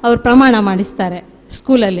ಅವ್ರು ಪ್ರಮಾಣ ಮಾಡಿಸ್ತಾರೆ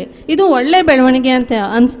ಸ್ಕೂಲಲ್ಲಿ. ಇದು ಒಳ್ಳೆ ಬೆಳವಣಿಗೆ ಅಂತ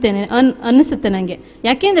ಅನಿಸುತ್ತೆ ನನಗೆ.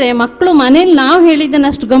 ಯಾಕೆಂದರೆ ಮಕ್ಕಳು ಮನೇಲಿ ನಾವು ಹೇಳಿದ್ದನ್ನು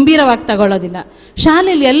ಅಷ್ಟು ಗಂಭೀರವಾಗಿ ತಗೊಳ್ಳೋದಿಲ್ಲ.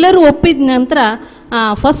 ಶಾಲೆಯಲ್ಲಿ ಎಲ್ಲರೂ ಒಪ್ಪಿದ ನಂತರ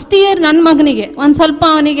ಫಸ್ಟ್ ಇಯರ್ ನನ್ನ ಮಗನಿಗೆ ಒಂದು ಸ್ವಲ್ಪ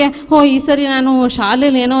ಅವನಿಗೆ ಈ ಸರಿ ನಾನು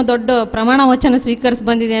ಶಾಲೆಯಲ್ಲಿ ಏನೋ ದೊಡ್ಡ ಪ್ರಮಾಣ ವಚನ ಸ್ವೀಕರಿಸಿ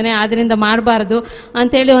ಬಂದಿದ್ದೇನೆ, ಆದ್ದರಿಂದ ಮಾಡಬಾರ್ದು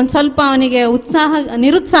ಅಂಥೇಳಿ ಒಂದು ಸ್ವಲ್ಪ ಅವನಿಗೆ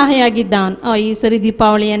ನಿರುತ್ಸಾಹಿಯಾಗಿದ್ದ ಅವನು, ಈ ಸರಿ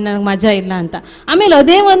ದೀಪಾವಳಿ ಏನು ನನಗೆ ಮಜಾ ಇಲ್ಲ ಅಂತ. ಆಮೇಲೆ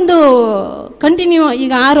ಅದೇ ಒಂದು ಕಂಟಿನ್ಯೂ,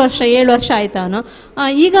 ಈಗ 6 ವರ್ಷ 7 ವರ್ಷ ಆಯ್ತು ಅವನು.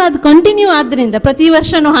 ಈಗ ಅದು ಕಂಟಿನ್ಯೂ ಆದ್ದರಿಂದ ಪ್ರತಿ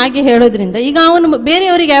ವರ್ಷನೂ ಹಾಗೆ ಹೇಳೋದ್ರಿಂದ ಈಗ ಅವನು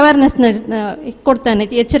ಬೇರೆಯವರಿಗೆ ಅವೇರ್ನೆಸ್ ಕೊಡ್ತಾನೆ,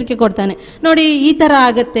 ಎಚ್ಚರಿಕೆ ಕೊಡ್ತಾನೆ. ನೋಡಿ, ಈ ಥರ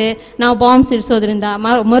ಆಗುತ್ತೆ, ನಾವು ಬಾಂಬ್ ಸಿಡಿಸೋದ್ರಿಂದ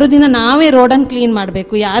ಮರುದಿನ ನಾವೇ ರೋಡನ್ನು ಕ್ಲೀನ್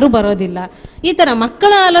ಮಾಡಬೇಕು, ಯಾರೂ ಬರೋದಿಲ್ಲ. ಈ ಥರ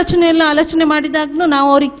ಮಕ್ಕಳ ಆಲೋಚನೆ ಮಾಡಿದಾಗಲೂ ನಾವು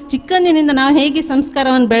ಅವ್ರಿಗೆ ಚಿಕ್ಕಂದಿನಿಂದ ನಾವು ಹೇಗೆ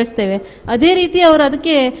ಸಂಸ್ಕಾರವನ್ನು ಬೆಳೆಸ್ತೇವೆ ಅದೇ ರೀತಿ ಅವರು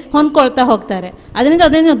ಅದಕ್ಕೆ ಹೊಂದ್ಕೊಳ್ತಾ ಹೋಗ್ತಾರೆ. ಅದರಿಂದ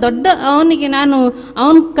ಅದೇನು ದೊಡ್ಡ ಅವನಿಗೆ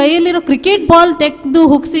ಅವನ ಕೈಯಲ್ಲಿರೋ ಕ್ರಿಕೆಟ್ ಬಾಲ್ ತೆಗೆದು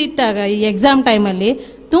ಹುಗ್ಸಿ ಇಟ್ಟಾಗ ಈ ಎಕ್ಸಾಮ್ ಟೈಮಲ್ಲಿ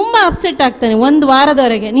ತುಂಬ ಅಪ್ಸೆಟ್ ಆಗ್ತಾನೆ 1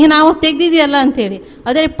 ವಾರದವರೆಗೆ, ನೀನು ಆವತ್ತು ತೆಗ್ದಿದೆಯಲ್ಲ ಅಂತೇಳಿ.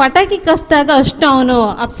 ಆದರೆ ಪಟಾಕಿ ಕಸಿದಾಗ ಅಷ್ಟು ಅವನು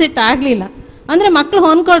ಅಪ್ಸೆಟ್ ಆಗಲಿಲ್ಲ. ಅಂದರೆ ಮಕ್ಕಳು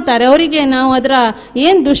ಹೊಂದ್ಕೊಳ್ತಾರೆ, ಅವರಿಗೆ ನಾವು ಅದರ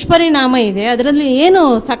ಏನು ದುಷ್ಪರಿಣಾಮ ಇದೆ, ಅದರಲ್ಲಿ ಏನು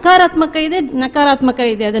ಸಕಾರಾತ್ಮಕ ಇದೆ ನಕಾರಾತ್ಮಕ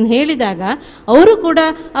ಇದೆ ಅದನ್ನು ಹೇಳಿದಾಗ ಅವರು ಕೂಡ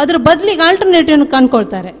ಅದರ ಬದಲಿಗೆ ಆಲ್ಟರ್ನೇಟಿವ್ನ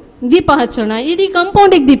ಕಂಡ್ಕೊಳ್ತಾರೆ. ದೀಪ ಹಚ್ಚೋಣ, ಇಡೀ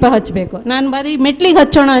ಕಾಂಪೌಂಡಿಗೆ ದೀಪ ಹಚ್ಚಬೇಕು, ನಾನು ಬರೀ ಮೆಟ್ಲಿಗೆ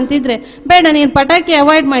ಹಚ್ಚೋಣ ಅಂತಿದ್ರೆ ಬೇಡ, ನೀನು ಪಟಾಕಿ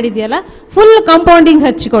ಅವಾಯ್ಡ್ ಮಾಡಿದೆಯಲ್ಲ, ಫುಲ್ ಕಾಂಪೌಂಡಿಂಗ್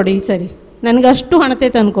ಹಚ್ಚಿಕೊಡು, ಈ ಸರಿ ನನಗೆ ಅಷ್ಟು ಹಣತೆ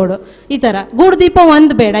ತಂದುಕೊಡು. ಈ ಥರ ಗೂಡು ದೀಪ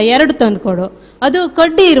 1 ಬೇಡ 2 ತಂದುಕೊಡು, ಅದು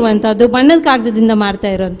ಕಡ್ಡಿ ಇರುವಂಥದ್ದು, ಬಣ್ಣದ ಕಾಗದದಿಂದ ಮಾಡ್ತಾ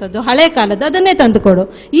ಇರುವಂಥದ್ದು, ಹಳೆ ಕಾಲದ್ದು, ಅದನ್ನೇ ತಂದುಕೊಡು.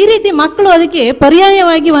 ಈ ರೀತಿ ಮಕ್ಕಳು ಅದಕ್ಕೆ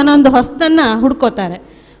ಪರ್ಯಾಯವಾಗಿ ಒಂದೊಂದು ಹೊಸದನ್ನು ಹುಡ್ಕೋತಾರೆ.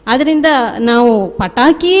 ಆದ್ದರಿಂದ ನಾವು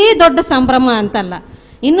ಪಟಾಕಿಯೇ ದೊಡ್ಡ ಸಂಭ್ರಮ ಅಂತಲ್ಲ.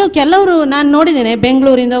 ಇನ್ನು ಕೆಲವರು ನಾನು ನೋಡಿದ್ದೇನೆ,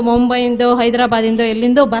 ಬೆಂಗಳೂರಿಂದ, ಮುಂಬೈಯಿಂದ, ಹೈದರಾಬಾದಿಂದ,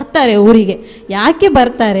 ಎಲ್ಲಿಂದೋ ಬರ್ತಾರೆ ಊರಿಗೆ. ಯಾಕೆ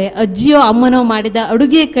ಬರ್ತಾರೆ? ಅಜ್ಜಿಯೋ ಅಮ್ಮನೋ ಮಾಡಿದ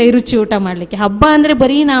ಅಡುಗೆ ಕೈ ರುಚಿ ಊಟ ಮಾಡಲಿಕ್ಕೆ. ಹಬ್ಬ ಅಂದರೆ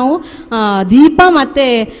ಬರೀ ನಾವು ದೀಪ ಮತ್ತು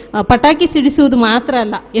ಪಟಾಕಿ ಸಿಡಿಸುವುದು ಮಾತ್ರ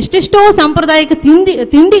ಅಲ್ಲ, ಎಷ್ಟೆಷ್ಟೋ ಸಾಂಪ್ರದಾಯಿಕ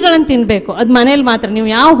ತಿಂಡಿಗಳನ್ನು ತಿನ್ನಬೇಕು. ಅದು ಮನೇಲಿ ಮಾತ್ರ, ನೀವು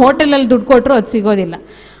ಯಾವ ಹೋಟೆಲಲ್ಲಿ ದುಡ್ಡು ಕೊಟ್ಟರು ಅದು ಸಿಗೋದಿಲ್ಲ.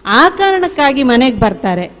 ಆ ಕಾರಣಕ್ಕಾಗಿ ಮನೆಗೆ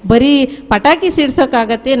ಬರ್ತಾರೆ. ಬರೀ ಪಟಾಕಿ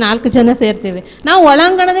ಸಿಡ್ಸೋಕ್ಕಾಗತ್ತೆ, 4 ಜನ ಸೇರ್ತೇವೆ. ನಾವು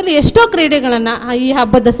ಒಳಾಂಗಣದಲ್ಲಿ ಎಷ್ಟೋ ಕ್ರೀಡೆಗಳನ್ನು ಈ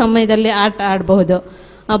ಹಬ್ಬದ ಸಮಯದಲ್ಲಿ ಆಡಬಹುದು.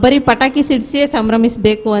 ಬರೀ ಪಟಾಕಿ ಸಿಡಿಸಿಯೇ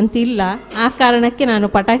ಸಂಭ್ರಮಿಸಬೇಕು ಅಂತಿಲ್ಲ. ಆ ಕಾರಣಕ್ಕೆ ನಾನು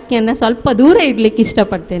ಪಟಾಕಿಯನ್ನು ಸ್ವಲ್ಪ ದೂರ ಇಡಲಿಕ್ಕೆ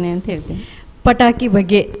ಇಷ್ಟಪಡ್ತೇನೆ ಅಂತ ಹೇಳ್ತೇನೆ.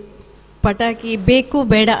 ಪಟಾಕಿ ಬೇಕು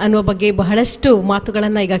ಬೇಡ ಅನ್ನುವ ಬಗ್ಗೆ ಬಹಳಷ್ಟು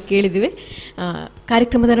ಮಾತುಗಳನ್ನು ಈಗ ಕೇಳಿದ್ವಿ.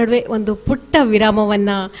 ಕಾರ್ಯಕ್ರಮದ ನಡುವೆ ಒಂದು ಪುಟ್ಟ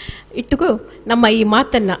ವಿರಾಮವನ್ನು ಇಟ್ಟುಕೋ ನಮ್ಮ ಈ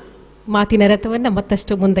ಮಾತಿನ ರಥವನ್ನು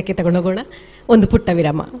ಮತ್ತಷ್ಟು ಮುಂದಕ್ಕೆ ತಗೊಂಡೋಗೋಣ. ಒಂದು ಪುಟ್ಟ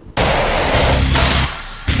ವಿರಾಮ.